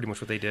 Is that pretty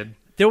much what they did?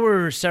 There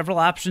were several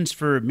options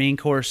for main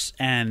course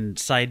and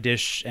side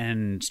dish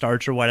and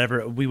starch or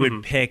whatever. We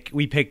would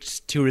we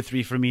picked 2 or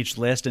 3 from each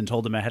list and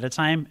told them ahead of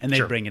time, and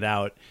they'd bring it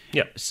out.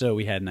 Yeah. So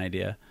we had an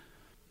idea.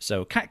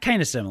 So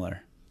kind of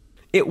similar.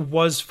 It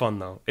was fun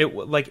though.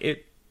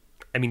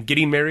 I mean,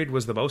 getting married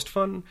was the most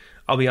fun.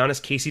 I'll be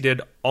honest, Casey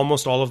did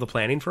almost all of the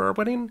planning for our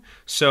wedding.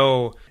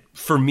 So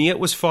for me, it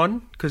was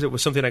fun because it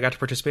was something I got to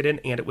participate in,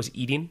 and it was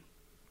eating.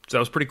 So that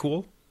was pretty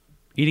cool.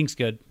 Eating's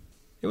good.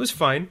 It was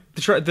fine.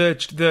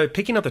 The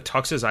picking up the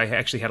tuxes, I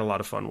actually had a lot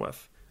of fun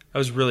with. I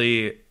was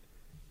really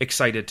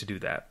excited to do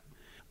that.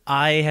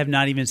 I have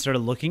not even started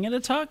looking at a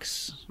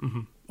tux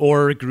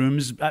or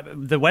grooms.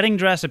 The wedding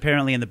dress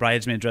apparently and the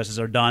bridesmaid dresses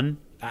are done.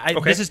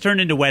 This has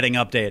turned into wedding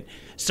update.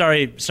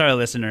 Sorry,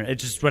 listener.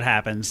 It's just what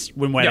happens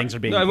when weddings are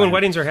being planned. When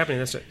weddings are happening.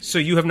 That's it. So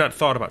you have not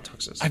thought about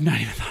tuxes? I've not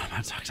even thought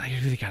about tux. I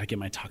really got to get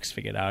my tux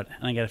figured out,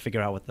 and I got to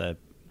figure out what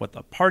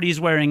the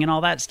party's wearing and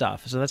all that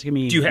stuff. So that's gonna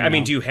be. Do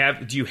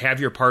you have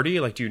your party?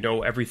 Like, do you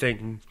know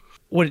everything?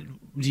 What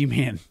do you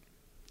mean?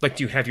 Like,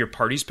 do you have your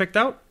parties picked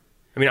out?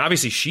 I mean,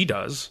 obviously she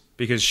does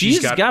because she's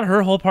got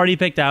her whole party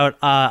picked out.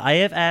 I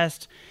have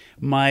asked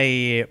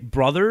my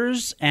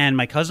brothers and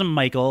my cousin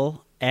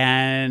Michael,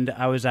 and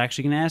I was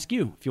actually going to ask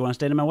you if you want to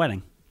stay to my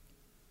wedding.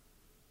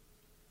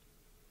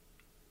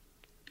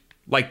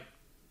 Like,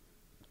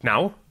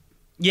 now?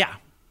 Yeah.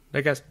 I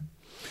guess.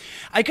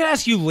 I could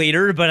ask you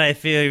later, but I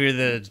feel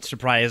the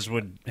surprise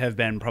would have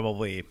been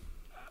probably...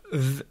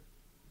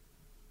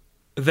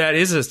 That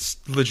is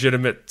a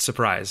legitimate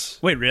surprise.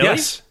 Wait, really?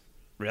 Yes.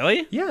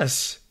 Really?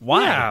 Yes.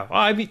 Why? Yeah. Well,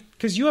 I mean,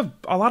 because you have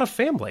a lot of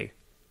family.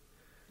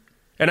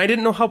 And I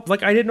didn't know how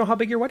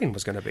big your wedding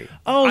was going to be.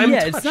 Oh, I'm yeah,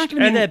 touched. it's not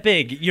going to be that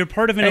big. You're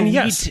part of an elite.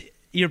 Yes,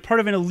 you're part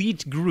of an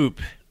elite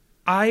group.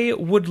 I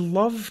would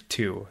love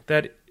to.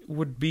 That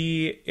would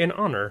be an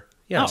honor.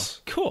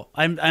 Yes. Oh, cool.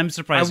 I'm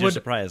surprised you're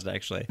surprised,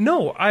 actually.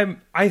 No,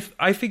 I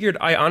figured,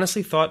 I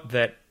honestly thought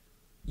that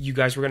you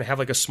guys were going to have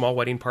like a small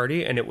wedding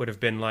party, and it would have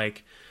been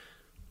like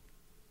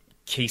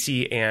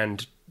Casey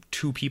and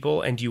 2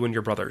 people and you and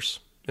your brothers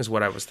is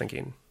what I was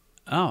thinking.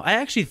 Oh, I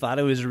actually thought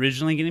it was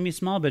originally going to be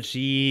small, but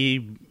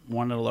she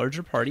wanted a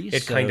larger party.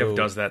 It kind of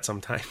does that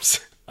sometimes.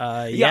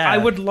 Yeah, I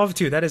would love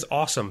to. That is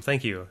awesome.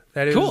 Thank you.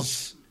 That is cool.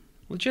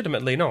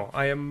 Legitimately. No,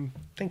 I am.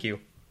 Thank you.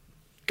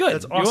 Good.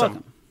 That's You're awesome.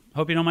 welcome.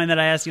 Hope you don't mind that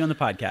I asked you on the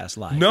podcast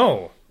live.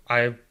 No,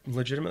 I'm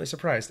legitimately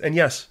surprised. And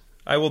yes,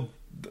 I will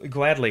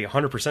gladly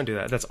 100% do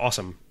that. That's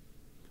awesome.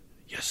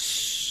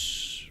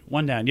 Yes.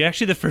 One down. You're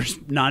actually the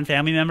first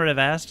non-family member I've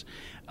asked.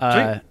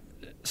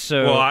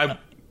 So, well,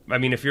 I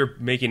mean, if you're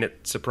making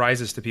it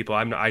surprises to people,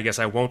 I guess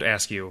I won't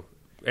ask you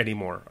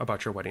anymore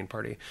about your wedding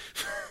party.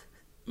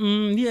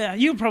 Yeah,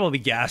 you probably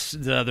guess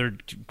the other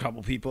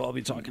couple people I'll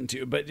be talking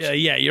to, but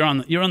yeah, you're on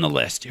the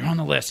list. You're on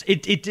the list.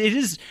 It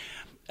is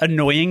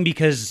annoying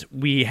because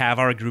we have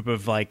our group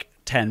of like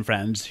 10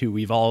 friends who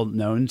we've all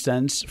known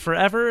since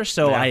forever.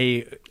 So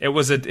yeah. It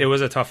was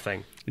a tough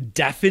thing.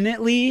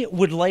 Definitely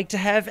would like to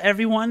have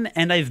everyone,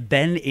 and I've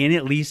been in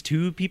at least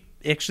 2 people,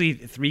 actually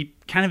 3,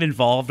 kind of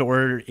involved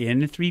or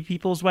in 3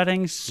 people's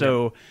weddings.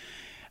 So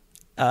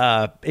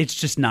it's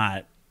just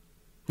not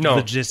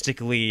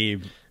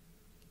logistically.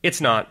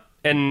 It's not,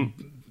 and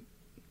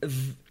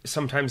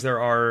sometimes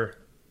I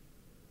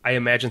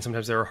imagine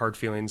sometimes there are hard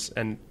feelings,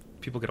 and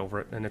people get over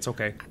it, and it's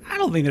okay. I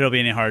don't think there'll be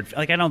any hard.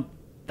 Like I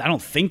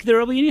don't think there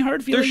will be any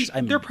hard feelings.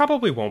 There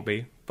probably won't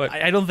be, but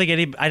I don't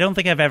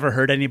think I've ever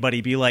heard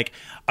anybody be like,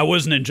 "I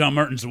wasn't in John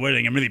Martin's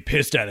wedding. I'm really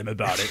pissed at him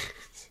about it."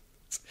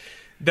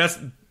 That's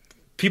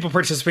people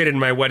participated in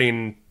my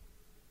wedding,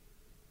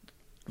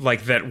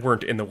 like that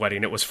weren't in the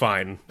wedding. It was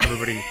fine.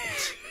 Everybody.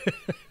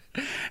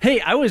 Hey,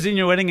 I was in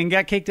your wedding and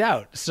got kicked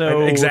out.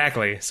 So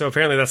exactly. So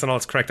apparently that's not all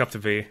it's cracked up to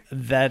be.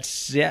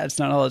 It's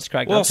not all it's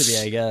cracked up to be,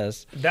 I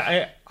guess.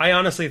 I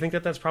honestly think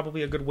that's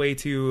probably a good way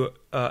to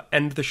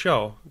end the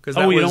show.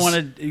 We're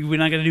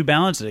not going to do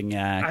balancing.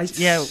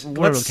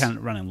 We're kind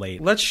of running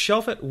late. Let's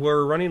shelf it.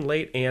 We're running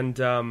late, and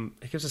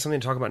it gives us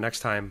something to talk about next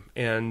time.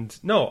 And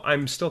no,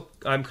 I'm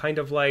kind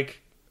of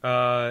like.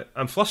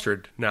 I'm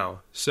flustered now.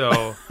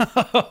 So,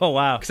 oh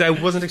wow, because I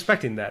wasn't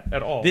expecting that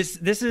at all. This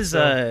is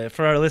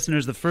for our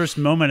listeners the first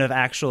moment of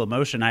actual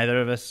emotion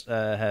either of us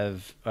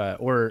have,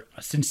 or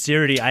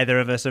sincerity either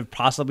of us have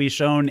possibly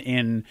shown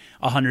in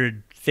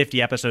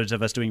 150 episodes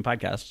of us doing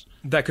podcasts.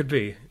 That could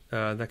be.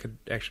 That could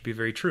actually be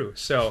very true.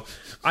 So,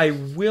 I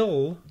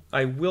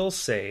will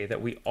say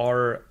that we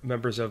are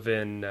members of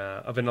an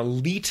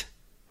elite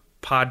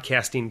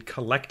podcasting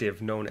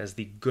collective known as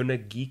the Gonna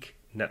Geek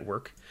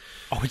Network.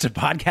 Oh, it's a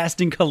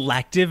podcasting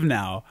collective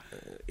now.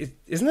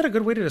 Isn't that a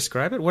good way to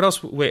describe it? What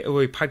else? Wait,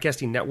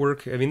 podcasting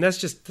network? I mean,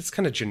 that's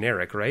kind of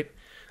generic, right?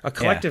 A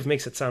collective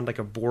makes it sound like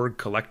a Borg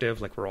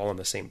collective, like we're all on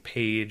the same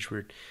page.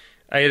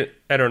 I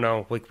don't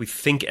know, like we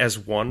think as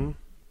one.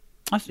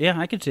 Yeah,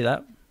 I could see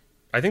that.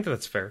 I think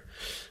that's fair.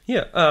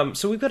 Yeah.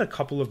 So we've got a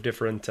couple of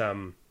different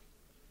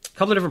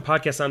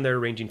podcasts on there,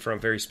 ranging from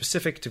very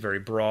specific to very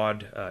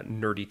broad,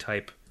 nerdy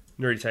type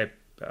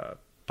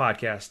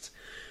podcasts.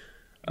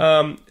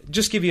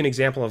 Just give you an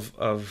example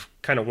of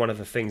kind of one of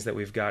the things that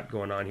we've got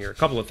going on here. A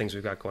couple of things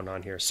we've got going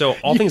on here. So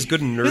All Things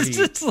Good and Nerdy.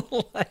 This is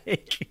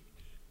like...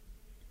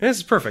 This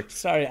is perfect.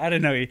 Sorry, I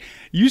don't know.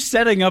 You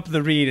setting up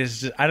the read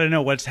is just, I don't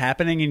know what's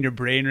happening in your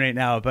brain right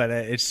now, but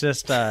it's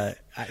just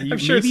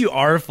maybe you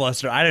are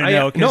flustered. I don't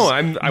know. No,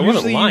 I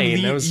wasn't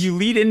lying. You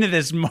lead into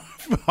this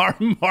far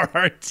more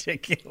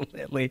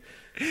articulately.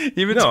 You've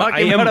been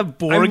talking about a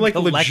Borg I'm like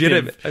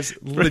collective.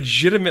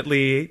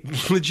 legitimately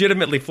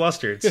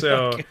flustered.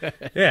 So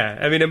yeah,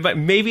 I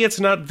mean, maybe it's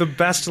not the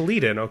best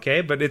lead-in, okay,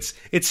 but it's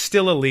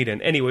still a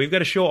lead-in. Anyway, we've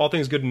got a show, All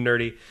Things Good and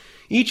Nerdy.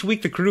 Each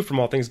week, the crew from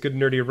All Things Good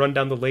and Nerdy run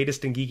down the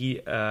latest in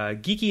geeky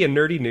and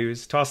nerdy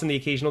news, toss in the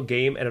occasional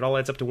game, and it all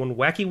adds up to one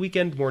wacky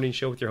weekend morning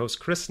show with your hosts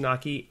Chris,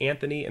 Naki,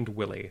 Anthony, and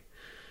Willie.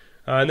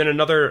 And then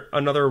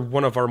another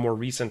one of our more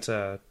recent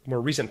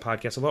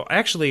podcasts. Although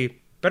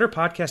actually, Better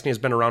Podcasting has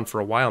been around for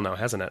a while now,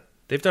 hasn't it?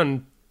 They've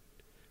done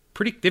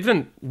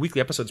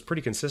weekly episodes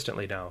pretty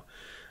consistently now.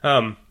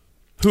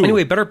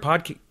 Anyway, Better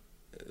Podcasting.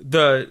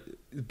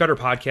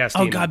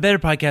 Oh God, Better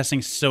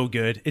Podcasting's so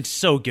good. It's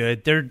so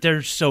good.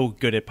 They're so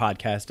good at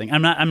podcasting.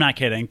 I'm not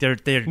kidding.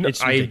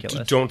 It's ridiculous.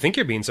 I don't think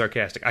you're being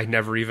sarcastic. I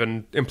never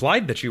even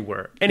implied that you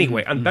were.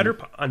 Anyway, on Better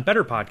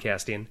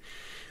Podcasting,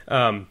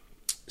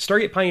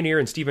 Stargate Pioneer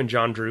and Stephen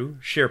John Drew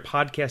share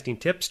podcasting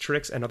tips,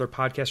 tricks, and other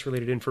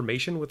podcast-related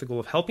information with the goal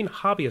of helping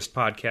hobbyist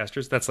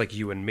podcasters, that's like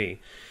you and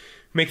me,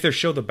 make their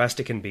show the best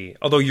it can be,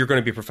 although you're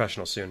going to be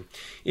professional soon.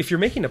 If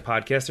you're making a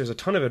podcast, there's a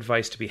ton of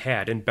advice to be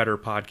had in Better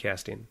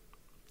Podcasting.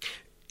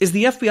 Is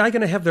the FBI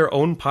going to have their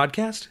own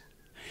podcast?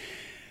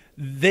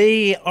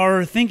 They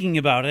are thinking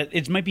about it.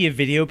 It might be a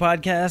video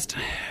podcast.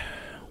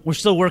 We're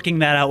still working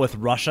that out with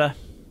Russia.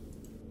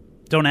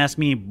 Don't ask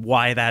me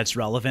why that's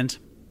relevant.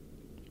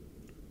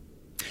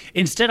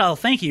 Instead, I'll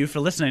thank you for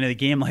listening to the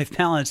Game Life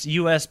Balance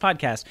US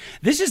podcast.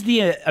 This is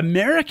the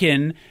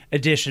American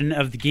edition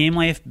of the Game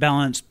Life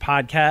Balance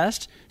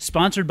podcast,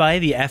 sponsored by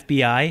the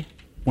FBI.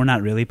 We're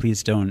not really.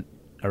 Please don't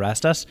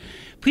arrest us.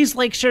 Please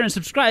like, share, and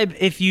subscribe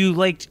if you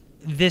liked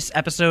this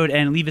episode,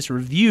 and leave us a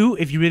review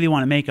if you really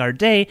want to make our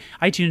day.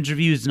 iTunes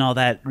reviews and all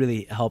that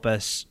really help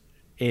us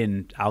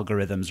in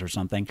algorithms or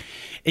something.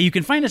 You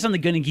can find us on the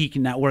Gonna Geek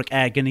Network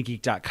at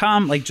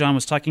GonnaGeek.com, like John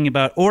was talking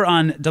about, or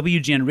on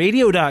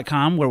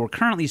WGNRadio.com, where we're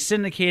currently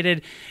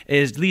syndicated,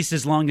 at least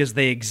as long as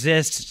they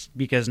exist,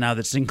 because now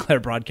that Sinclair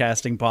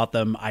Broadcasting bought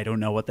them, I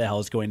don't know what the hell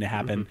is going to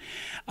happen.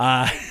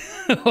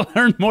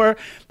 Learn more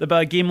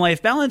about Game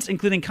Life Balance,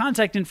 including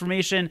contact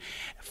information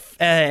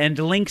and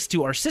links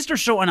to our sister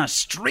show in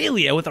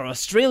Australia with our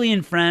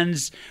Australian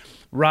friends,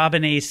 Rob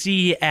and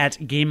AC at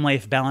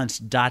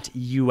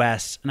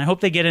GameLifeBalance.us. And I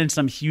hope they get in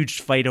some huge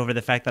fight over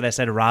the fact that I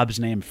said Rob's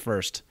name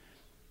first.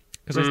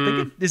 Because I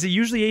think, is it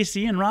usually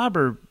AC and Rob,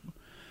 or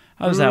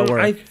how does that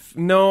work? I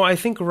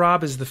think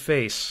Rob is the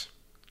face.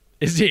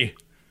 Is he?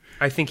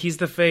 I think he's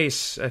the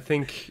face.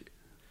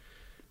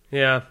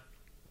 Yeah.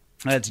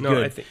 That's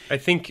good. I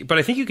think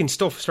you can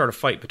still start a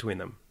fight between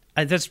them.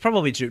 That's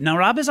probably true. Now,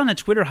 Rob is on a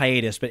Twitter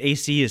hiatus, but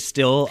AC is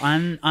still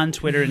on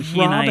Twitter, and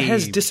Rob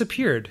has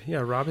disappeared. Yeah,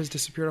 Rob has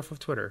disappeared off of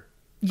Twitter.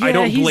 Yeah, I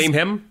don't blame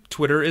him.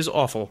 Twitter is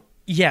awful.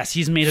 Yes,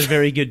 he's made a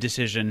very good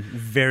decision.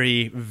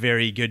 Very,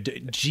 very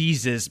good.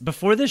 Jesus.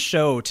 Before this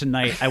show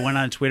tonight, I went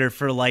on Twitter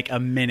for like a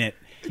minute.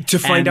 To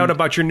find out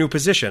about your new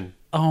position.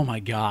 Oh, my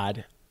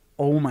God.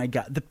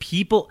 The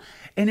people,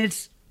 and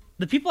it's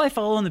the people I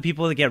follow and the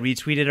people that get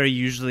retweeted are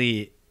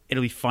usually...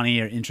 it'll be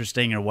funny or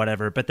interesting or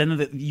whatever, but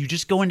then you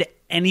just go into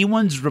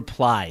anyone's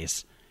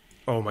replies.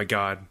 Oh my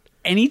God.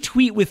 Any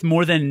tweet with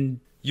more than...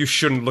 You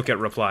shouldn't look at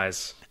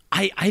replies.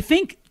 I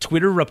think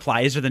Twitter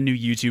replies are the new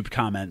YouTube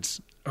comments.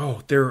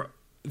 Oh,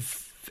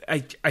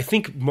 I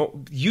think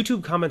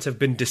YouTube comments have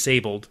been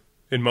disabled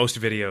in most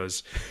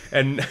videos.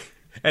 And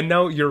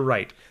now you're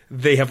right.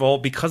 They have all,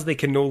 because they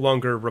can no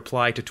longer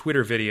reply to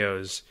Twitter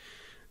videos,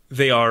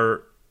 they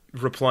are...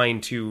 replying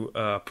to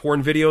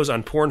porn videos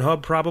on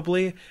Pornhub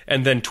probably,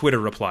 and then Twitter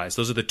replies.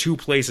 Those are the two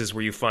places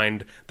where you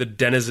find the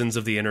denizens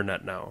of the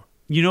internet now.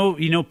 You know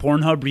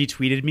Pornhub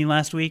retweeted me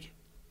last week?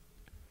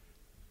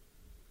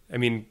 I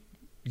mean,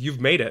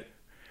 you've made it.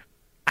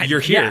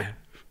 You're here. Yeah,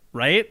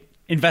 right?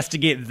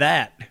 Investigate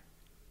that.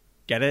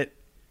 Get it?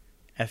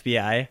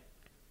 FBI.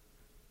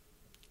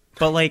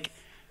 But like,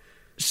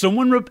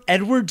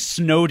 Edward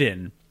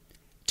Snowden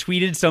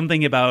tweeted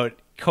something about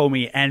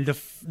Comey, and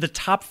the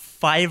top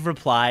 5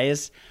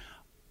 replies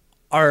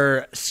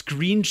are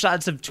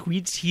screenshots of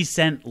tweets he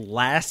sent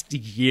last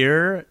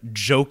year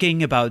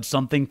joking about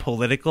something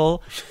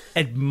political,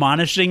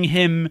 admonishing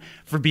him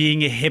for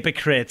being a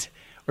hypocrite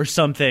or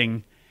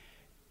something.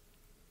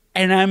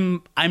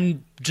 And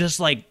I'm just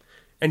like,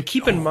 And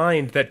keep in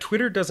mind that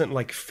Twitter doesn't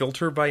like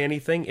filter by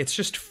anything. It's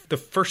just the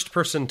first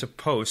person to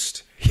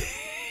post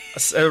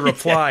a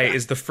reply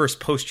is the first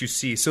post you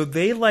see. So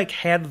they like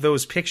had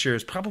those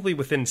pictures probably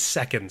within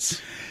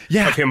seconds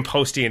of him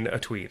posting a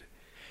tweet.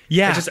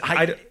 Yeah.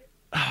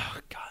 Oh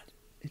God.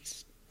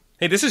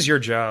 Hey, this is your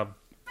job.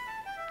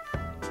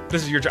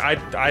 This is your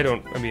job.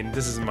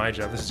 This isn't my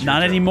job. This is your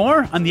Not job.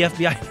 anymore. I'm the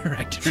FBI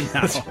director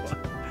now.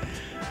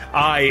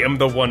 I am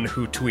the one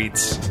who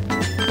tweets.